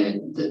guess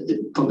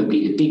the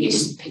probably the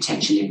biggest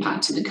potential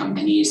impact to the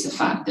company is the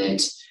fact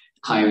that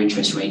higher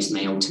interest rates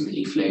may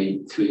ultimately flow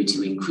through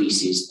to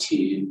increases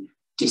to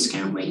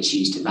discount rates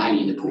used to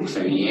value the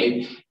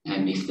portfolio.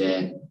 And if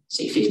the,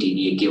 say,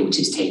 15-year gilt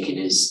is taken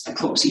as a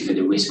proxy for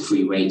the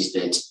risk-free rate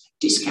that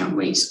discount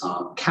rates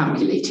are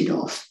calculated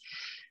off.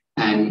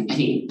 I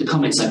think the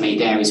comments I made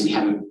there is we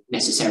haven't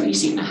necessarily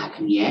seen that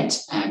happen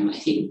yet. I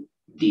think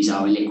these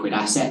are liquid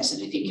assets,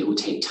 and I think it will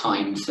take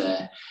time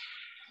for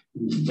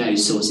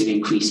those sorts of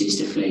increases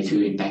to flow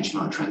through in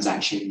benchmark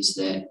transactions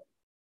that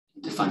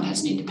the fund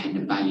has an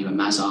independent valuer,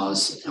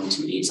 Mazars, and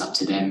ultimately it's up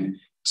to them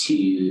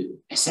to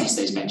assess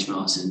those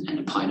benchmarks and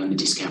opine on the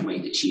discount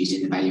rate that's used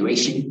in the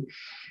valuation.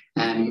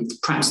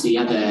 Perhaps the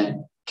other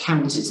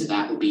counter to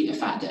that would be the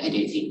fact that I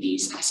don't think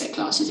these asset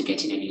classes are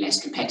getting any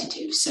less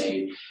competitive. So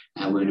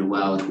we're in a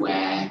world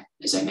where,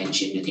 as I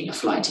mentioned, I think a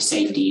flight to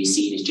safety is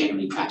seen as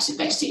generally perhaps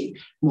investing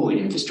more in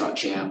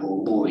infrastructure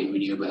or more in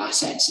renewable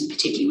assets, and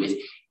particularly with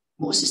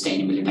more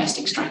sustainable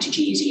investing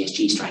strategies,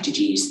 ESG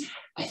strategies.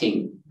 I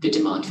think the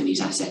demand for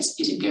these assets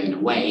isn't going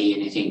away,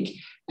 and I think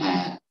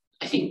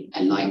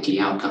a likely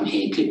outcome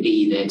here could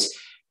be that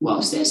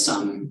whilst there's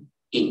some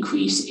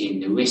increase in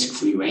the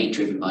risk-free rate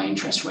driven by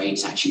interest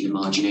rates, actually the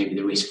margin over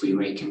the risk-free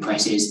rate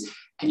compresses,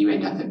 and you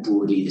end up at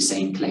broadly the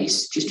same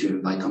place, just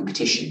driven by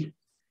competition.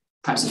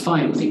 Perhaps the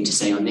final thing to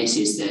say on this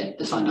is that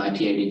the fund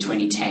IPO'd in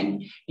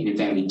 2010 in a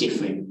very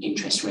different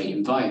interest rate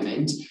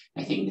environment.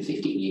 I think the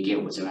 15-year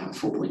gilt was around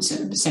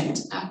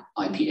 4.7% at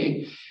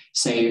IPO.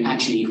 So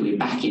actually, if we're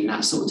back in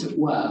that sort of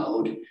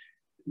world,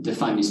 the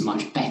fund is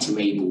much better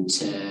able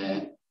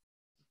to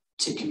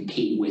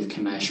compete with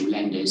commercial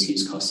lenders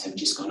whose costs have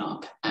just gone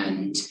up.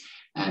 And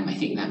I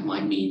think that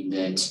might mean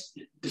that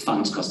the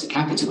fund's cost of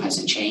capital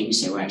hasn't changed,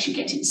 so we're actually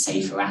getting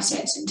safer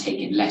assets and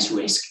taking less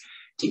risk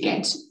to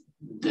get to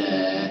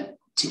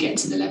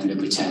the level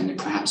of return that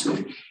perhaps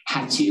we've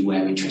had to,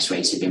 where interest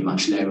rates have been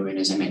much lower. And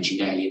as I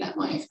mentioned earlier, that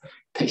might have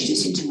pushed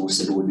us into more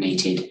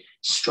subordinated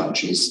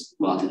structures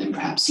rather than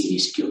perhaps senior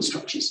secured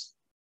structures.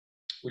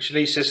 Which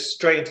leads us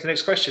straight into the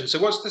next question. So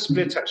what's the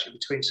split actually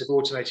between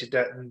subordinated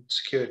debt and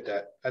secured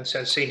debt, and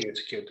senior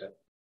secured debt?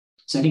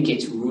 So I think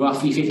it's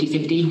roughly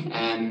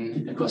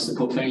 50-50 across the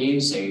portfolio.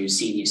 So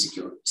senior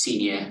secured,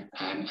 senior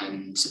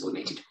and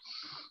subordinated.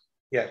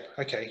 Yeah,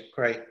 okay,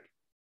 great.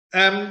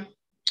 But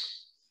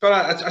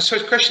I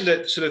suppose a question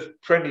that sort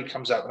of perennially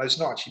comes up, and it's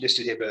not actually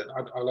listed here, but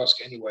I'll ask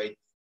it anyway.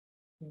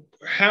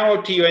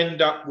 How do you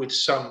end up with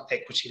some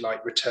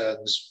equity-like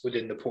returns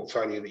within the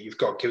portfolio that you've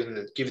got, given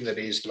that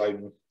it is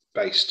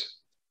loan-based?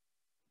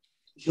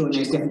 Sure,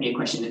 there's definitely a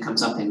question that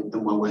comes up and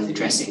one worth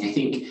addressing. I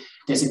think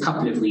there's a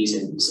couple of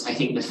reasons. I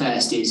think the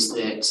first is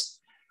that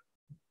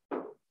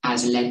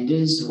as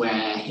lenders,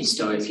 where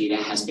historically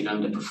there has been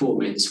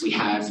underperformance, we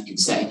have in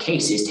certain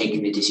cases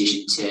taken the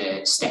decision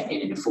to step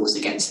in and enforce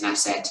against an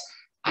asset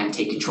and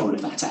take control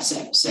of that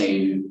asset. So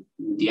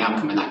the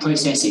outcome of that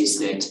process is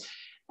that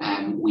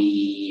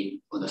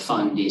the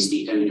fund is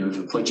the owner of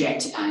a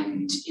project,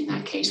 and in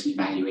that case we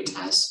value it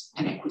as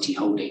an equity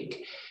holding.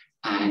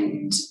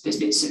 And there's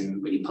been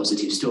some really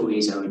positive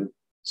stories I would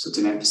sort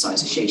of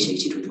emphasize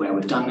associated with where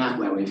we've done that,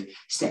 where we've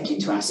stepped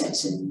into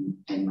assets and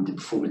the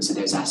performance of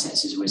those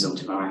assets as a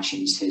result of our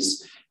actions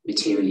has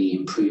materially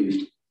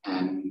improved.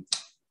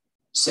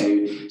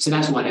 So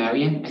that's one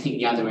area. I think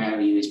the other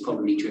area is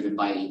probably driven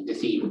by the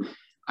theme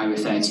I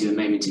referred to a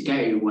moment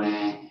ago,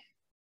 where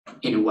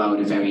in a world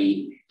of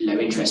very low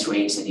interest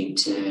rates, I think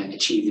to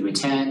achieve the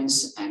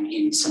returns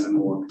in some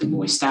of the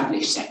more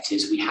established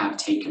sectors, we have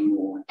taken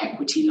more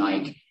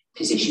equity-like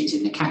positions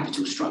in the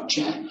capital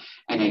structure.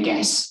 And I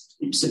guess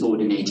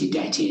subordinated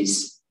debt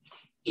is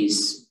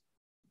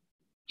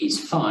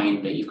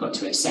fine, but you've got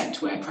to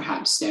accept where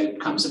perhaps there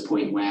comes a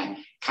point where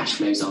cash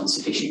flows aren't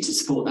sufficient to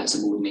support that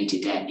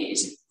subordinated debt. It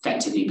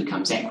effectively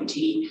becomes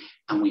equity,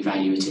 and we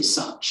value it as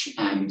such.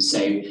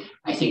 So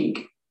I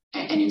think,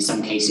 and in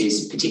some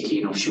cases,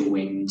 particularly in offshore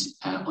wind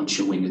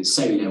and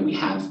solar, we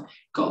have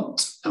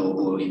got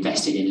or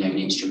invested in loan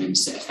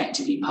instruments that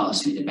effectively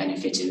pass through the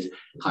benefit of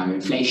higher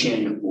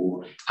inflation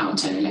or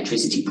outturn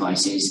electricity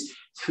prices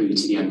through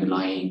to the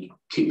underlying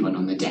coupon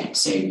on the debt.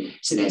 So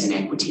there's an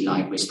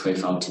equity-like risk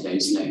profile to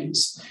those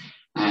loans.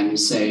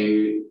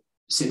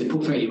 So the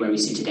portfolio where we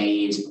sit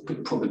today is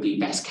probably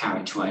best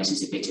characterised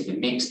as a bit of a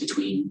mix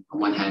between, on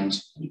one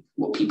hand,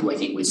 what people I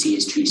think would see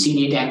as true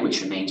senior debt,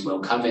 which remains well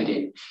covered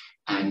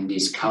and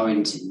is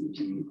current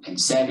and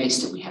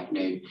serviced, and we have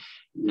no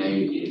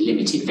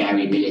limited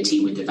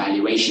variability with the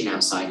valuation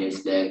outside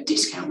of the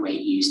discount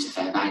rate used to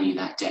fair value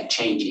that debt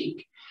changing.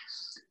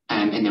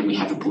 And then we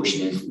have a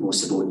portion of more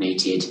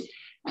subordinated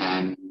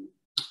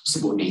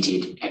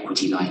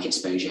equity-like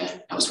exposure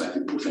elsewhere in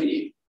the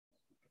portfolio.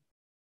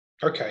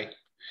 Okay.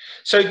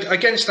 So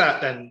against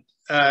that then,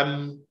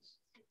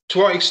 to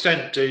what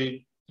extent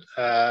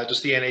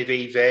does the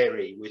NAV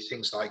vary with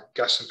things like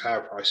gas and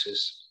power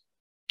prices?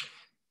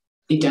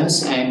 It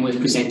does. We've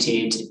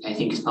presented, I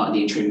think, as part of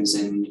the interims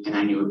and an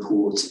annual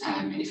report,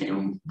 and if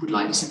anyone would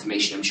like this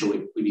information, I'm sure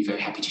we'd be very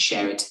happy to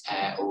share it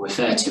or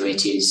refer to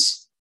it.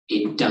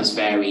 It does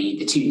vary.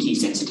 The two key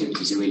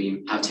sensitivities are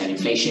really outturn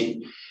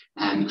inflation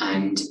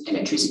and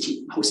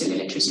wholesale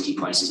electricity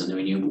prices on the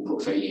renewable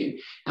portfolio.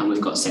 And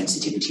we've got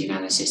sensitivity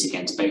analysis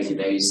against both of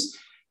those.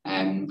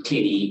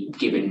 Clearly,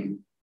 given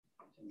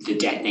the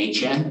debt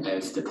nature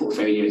of the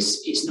portfolio,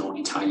 is not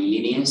entirely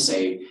linear.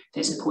 So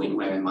there's a point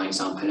where, in my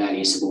example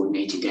earlier,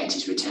 subordinated debt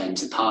is returned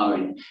to par,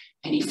 and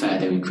any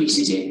further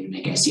increases in,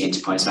 I guess, the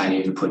enterprise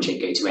value of a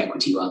project go to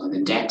equity rather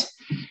than debt.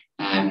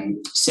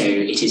 So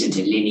it isn't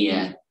a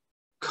linear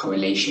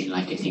correlation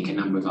like I think a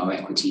number of our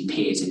equity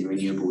peers in the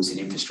renewables and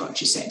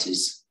infrastructure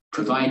sectors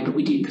provide, but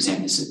we do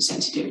present this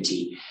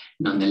sensitivity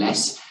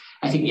nonetheless.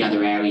 I think the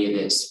other area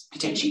that's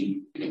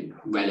potentially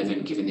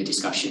relevant, given the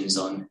discussions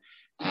on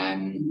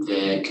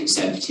the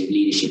Conservative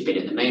leadership bid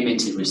at the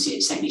moment, and we've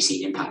certainly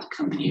seen impact the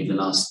company over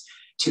the last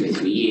 2 or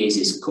 3 years,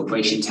 is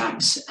corporation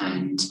tax,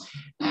 and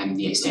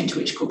the extent to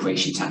which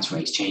corporation tax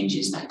rates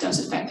changes, that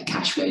does affect the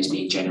cash flows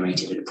being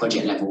generated at a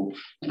project level,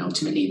 and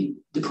ultimately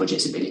the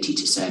project's ability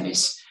to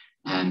service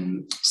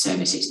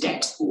its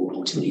debt, or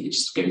ultimately it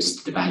just goes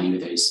to the value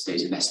of those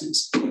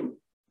investments.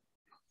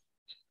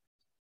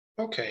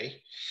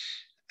 Okay.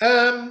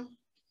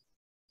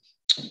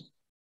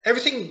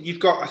 Everything you've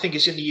got, I think,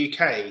 is in the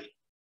UK.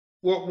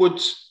 What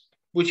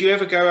would you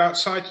ever go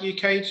outside the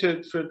UK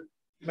for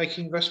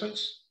making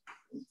investments?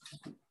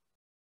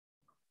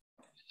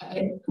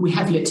 We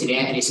have looked at it,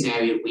 and it's an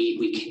area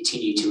we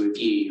continue to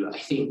review. I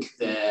think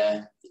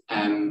the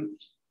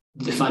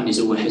fund has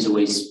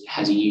always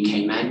has a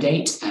UK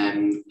mandate,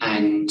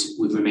 and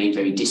we've remained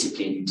very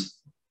disciplined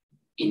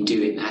in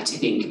doing that. I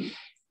think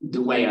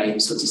the way I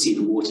sort of see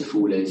the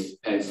waterfall of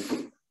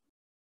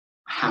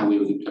how we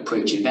would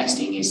approach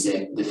investing is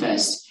that the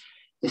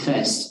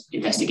first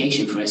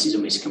investigation for us is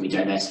almost, can we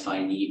diversify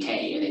in the UK,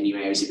 and then new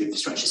areas of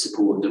infrastructure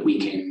support that we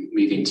can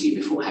move into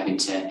before having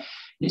to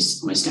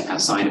almost step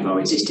outside of our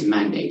existing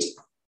mandate,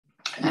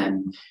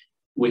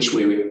 which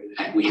we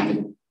have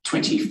a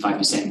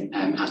 25%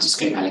 out of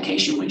scope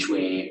allocation, which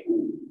we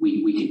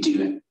could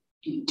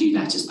do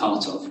that as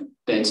part of.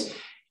 But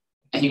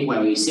I think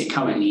where we sit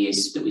currently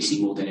is that we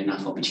see more than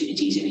enough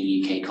opportunities in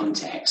a UK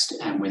context,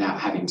 without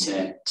having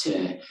to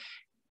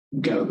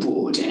go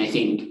abroad. And I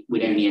think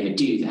we'd only ever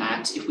do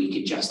that if we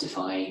could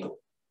justify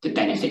the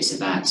benefits of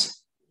that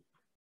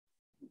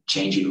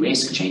change in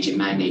risk, change in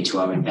mandate to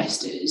our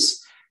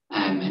investors.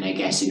 And I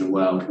guess in a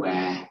world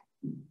where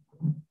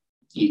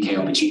UK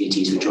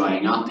opportunities were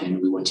drying up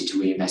and we wanted to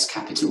reinvest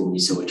capital and we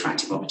saw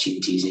attractive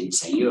opportunities in,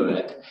 say,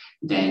 Europe,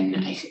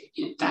 then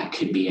that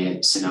could be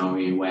a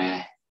scenario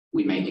where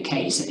we made the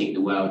case. I think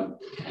the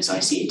world, as I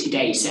see it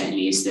today,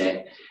 certainly is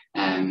that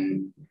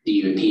the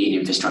European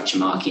infrastructure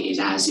market is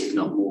as, if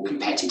not more,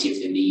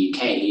 competitive than the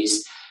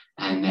UK's,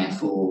 and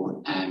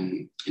therefore,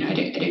 I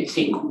don't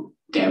think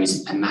there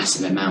is a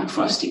massive amount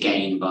for us to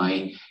gain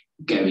by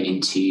going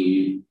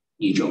into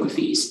new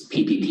geographies.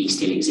 PPP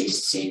still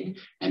exists in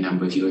a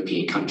number of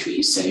European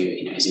countries, so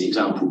as an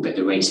example, but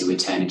the rates of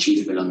return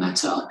achievable on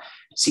that are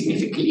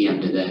significantly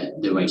under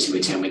the rates of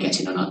return we're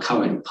getting on our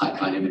current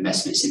pipeline of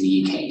investments in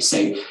the UK.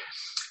 So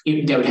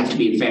there would have to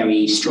be a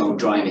very strong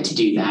driver to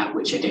do that,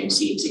 which I don't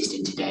see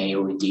existing today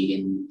or indeed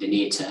in the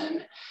near term.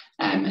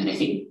 And I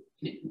think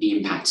the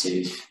impact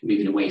of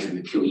moving away from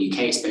a pure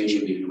UK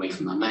exposure, moving away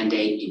from our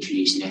mandate,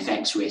 introducing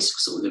FX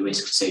risks, or the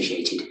risks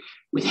associated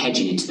with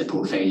hedging into the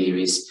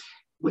portfolio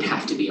would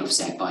have to be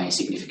offset by a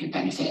significant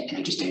benefit, and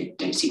I just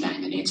don't see that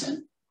in the near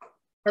term.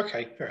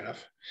 Okay, fair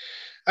enough.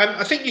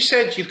 I think you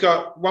said you've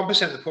got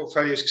 1% of the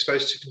portfolio is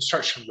exposed to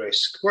construction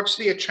risk. What's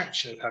the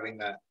attraction of having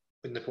that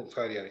in the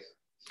portfolio?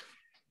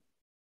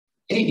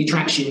 I think the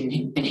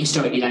attraction, and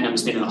historically that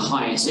number's been a lot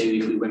higher, so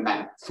if we went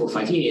back 4 or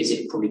 5 years,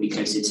 it'd probably be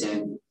closer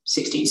to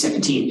 16,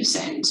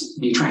 17%.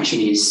 The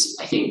attraction is,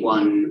 I think,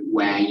 one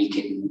where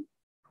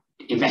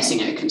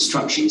investing at a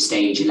construction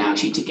stage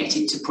allows you to get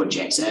into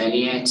projects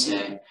earlier,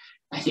 to,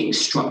 I think,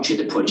 structure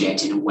the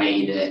project in a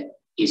way that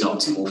is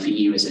optimal for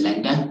you as a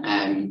lender,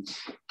 and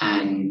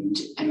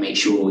make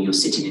sure you're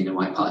sitting in the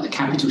right part of the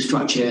capital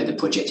structure, the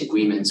project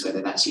agreements,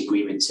 whether that's the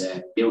agreement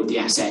to build the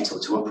asset or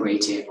to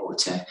operate it or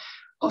to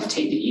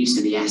offtake the use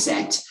of the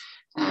asset,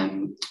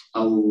 are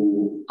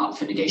all up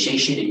for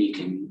negotiation, and you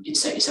can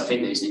insert yourself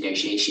in those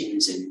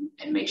negotiations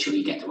and make sure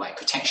you get the right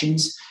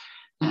protections,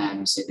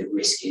 so the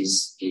risk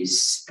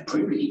is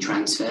appropriately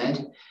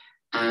transferred.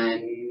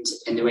 And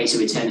the rates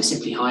of return are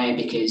simply higher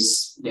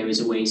because there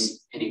is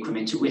always an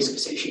incremental risk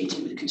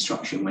associated with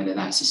construction, whether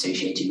that's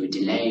associated with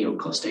delay or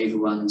cost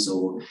overruns,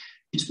 or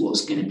just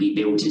what's going to be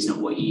built is not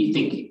what you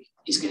think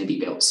is going to be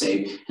built. So,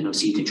 and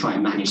obviously you can try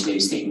and manage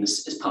those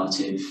things as part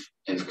of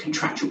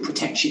contractual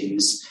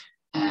protections,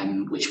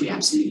 which we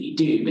absolutely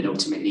do, but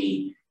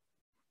ultimately,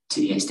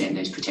 to the extent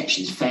those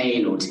protections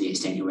fail, or to the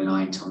extent you're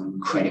reliant on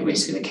credit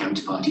risk of the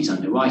counterparties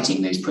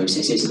underwriting those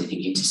processes, and I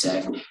think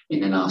Interserve in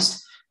the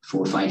last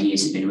 4 or 5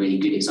 years has been a really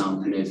good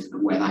example of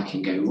where that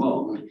can go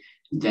wrong,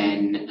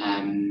 then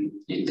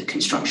the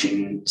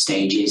construction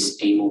stage is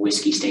a more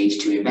risky stage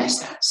to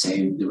invest at. So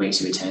the rates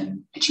of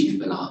return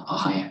achievable are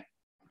higher.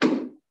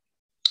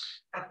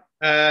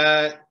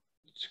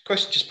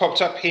 Question just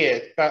popped up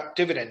here about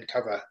dividend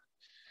cover.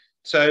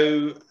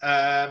 So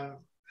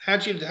how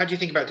do you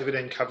think about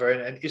dividend cover,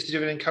 and is the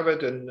dividend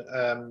covered, and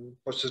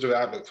what's the sort of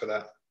outlook for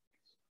that?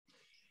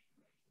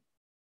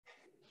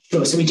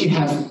 Sure. So we do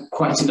have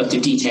quite a lot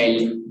of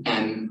detail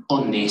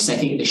on this. I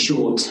think the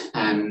short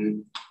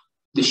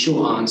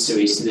answer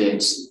is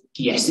that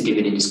yes, the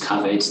dividend is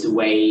covered. The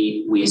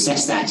way we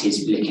assess that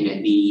is looking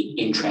at the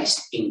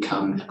interest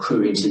income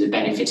accruing to the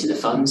benefit of the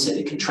fund, so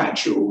the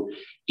contractual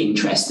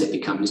interest that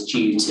becomes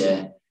due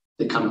to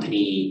the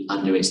company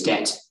under its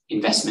debt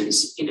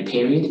investments in a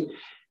period.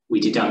 We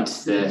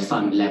deduct the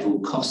fund level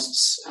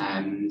costs,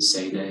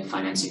 so the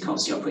financing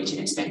costs, the operating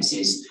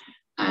expenses,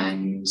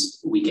 and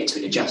we get to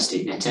an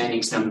adjusted net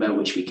earnings number,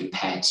 which we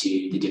compare to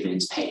the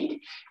dividends paid.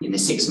 In the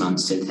 6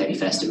 months to the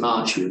 31st of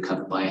March, we were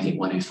covered by, I think,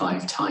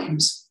 105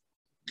 times.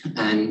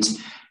 And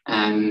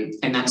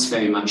that's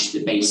very much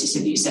the basis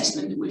of the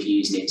assessment that we've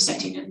used in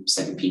setting a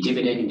 7p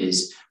dividend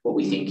as what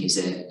we think is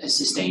a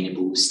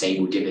sustainable,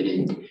 stable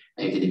dividend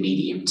over the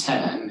medium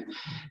term.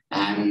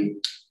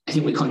 I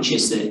think we're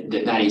conscious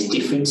that is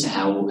different to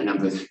how a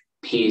number of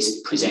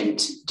peers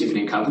present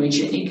dividend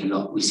coverage. I think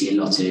we see a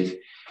lot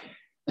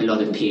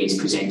of peers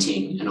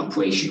presenting an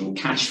operational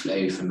cash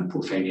flow from a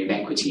portfolio of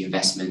equity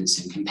investments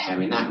and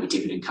comparing that with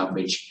dividend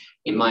coverage.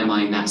 In my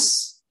mind,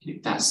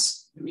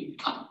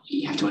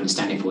 you have to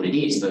understand it for what it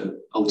is, but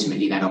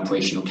ultimately that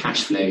operational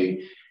cash flow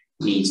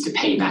needs to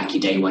pay back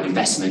your day one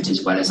investment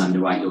as well as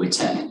underwrite your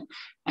return.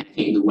 I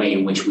think the way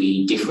in which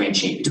we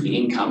differentiate between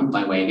income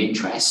by way of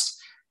interest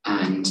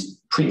and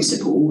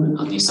principal,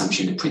 on the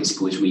assumption that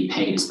principal is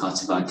repaid as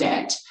part of our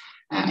debt,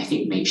 I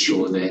think make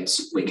sure that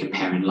we're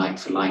comparing like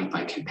for like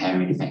by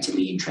comparing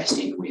effectively interest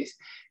in with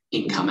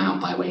income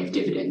out by way of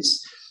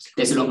dividends.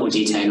 There's a lot more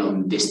detail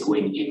on this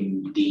point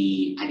in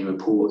the annual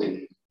report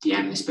and the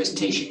analyst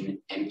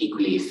presentation, and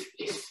equally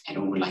if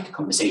anyone would like a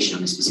conversation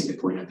on a specific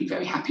point, I'd be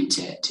very happy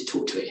to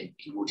talk to it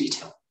in more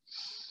detail.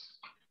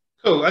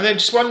 Cool. And then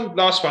just one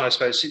last one, I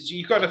suppose.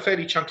 You've got a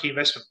fairly chunky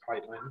investment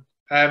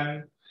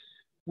pipeline.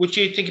 Would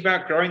you think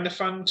about growing the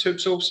fund to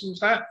absorb some of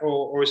that,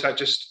 or is that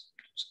just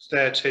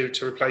there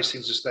to replace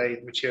things as they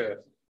mature?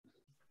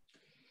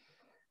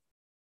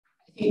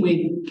 I think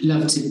we'd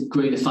love to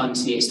grow the fund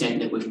to the extent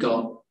that we've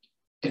got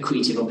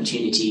accretive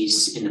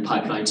opportunities in the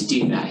pipeline to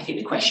do that. I think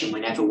the question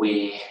whenever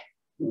we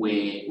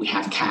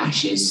have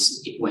cash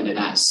is whether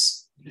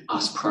that's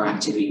us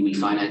proactively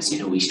refinancing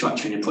or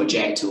restructuring a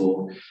project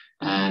or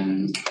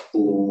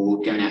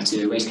going out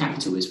to raise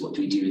capital is what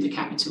do we do with the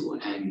capital.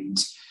 And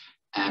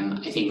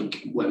I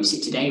think where we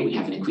sit today, we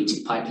have an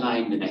accretive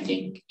pipeline that I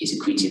think is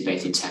accretive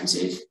both in terms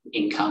of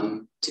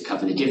income to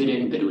cover the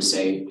dividend, but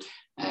also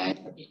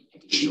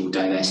additional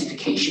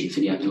diversification for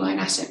the underlying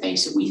asset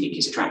base that we think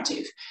is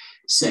attractive.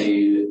 So,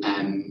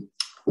 and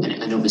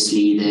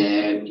obviously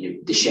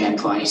the share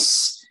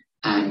price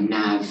and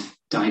NAV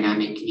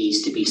dynamic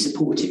needs to be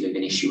supportive of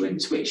an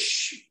issuance,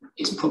 which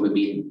is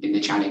probably been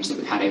the challenge that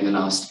we've had over the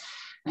last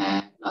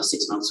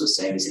 6 months or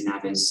so as the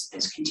NAV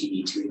has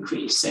continued to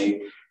increase. So,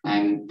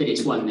 but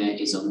it's one that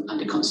is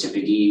under constant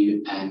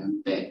review,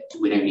 but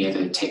we'd only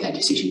ever take that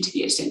decision to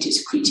the extent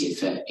it's accretive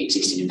for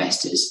existing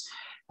investors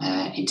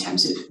in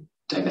terms of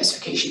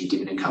diversification,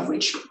 dividend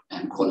coverage,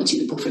 and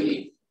quality of the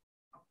portfolio.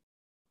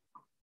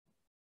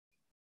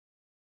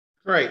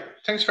 Great.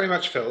 Thanks very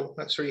much, Phil.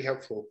 That's really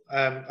helpful.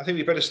 I think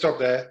we better stop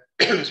there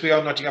because we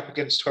are nudging up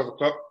against 12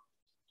 o'clock.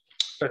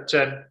 But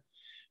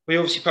we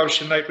obviously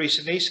published a note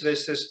recently, so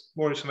there's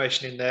more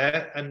information in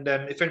there. And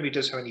if anybody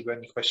does have any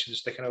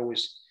questions, they can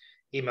always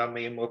email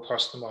me and we'll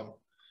pass them on.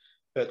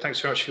 But thanks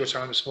very much for your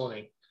time this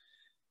morning.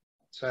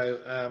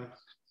 So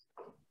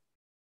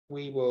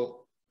we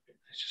will,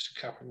 just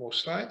a couple more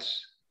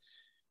slides.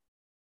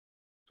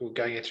 We're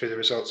going through the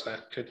results there.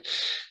 Good.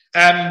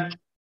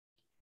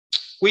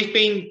 We've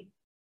been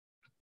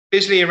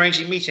busily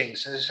arranging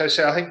meetings. As I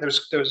said, I think there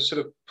was a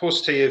sort of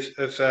paucity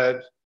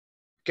of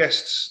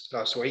guests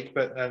last week,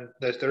 but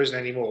there isn't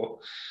any more.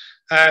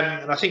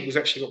 And I think we've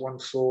actually got one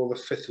for the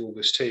 5th of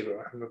August too, but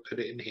I haven't put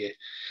it in here.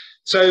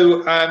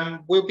 So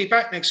we'll be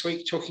back next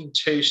week talking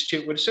to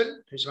Stuart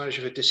Woodson, who's the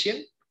manager of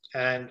Addition,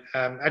 and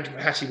Andrew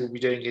Hattie will be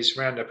doing his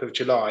roundup of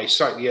July,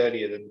 slightly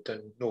earlier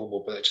than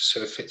normal, but that just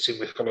sort of fits in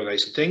with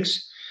holidays and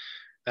things.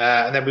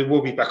 And then we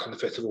will be back on the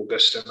 5th of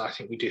August, and I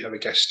think we do have a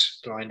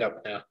guest lined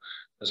up now,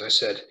 as I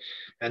said,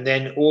 and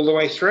then all the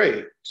way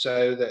through.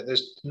 So that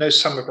there's no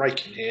summer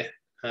break in here.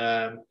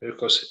 But of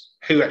course,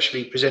 who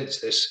actually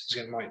presents this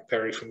might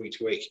vary from week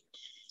to week.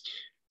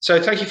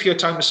 So thank you for your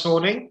time this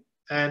morning,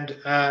 and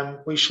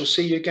we shall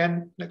see you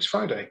again next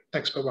Friday.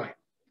 Thanks, bye-bye.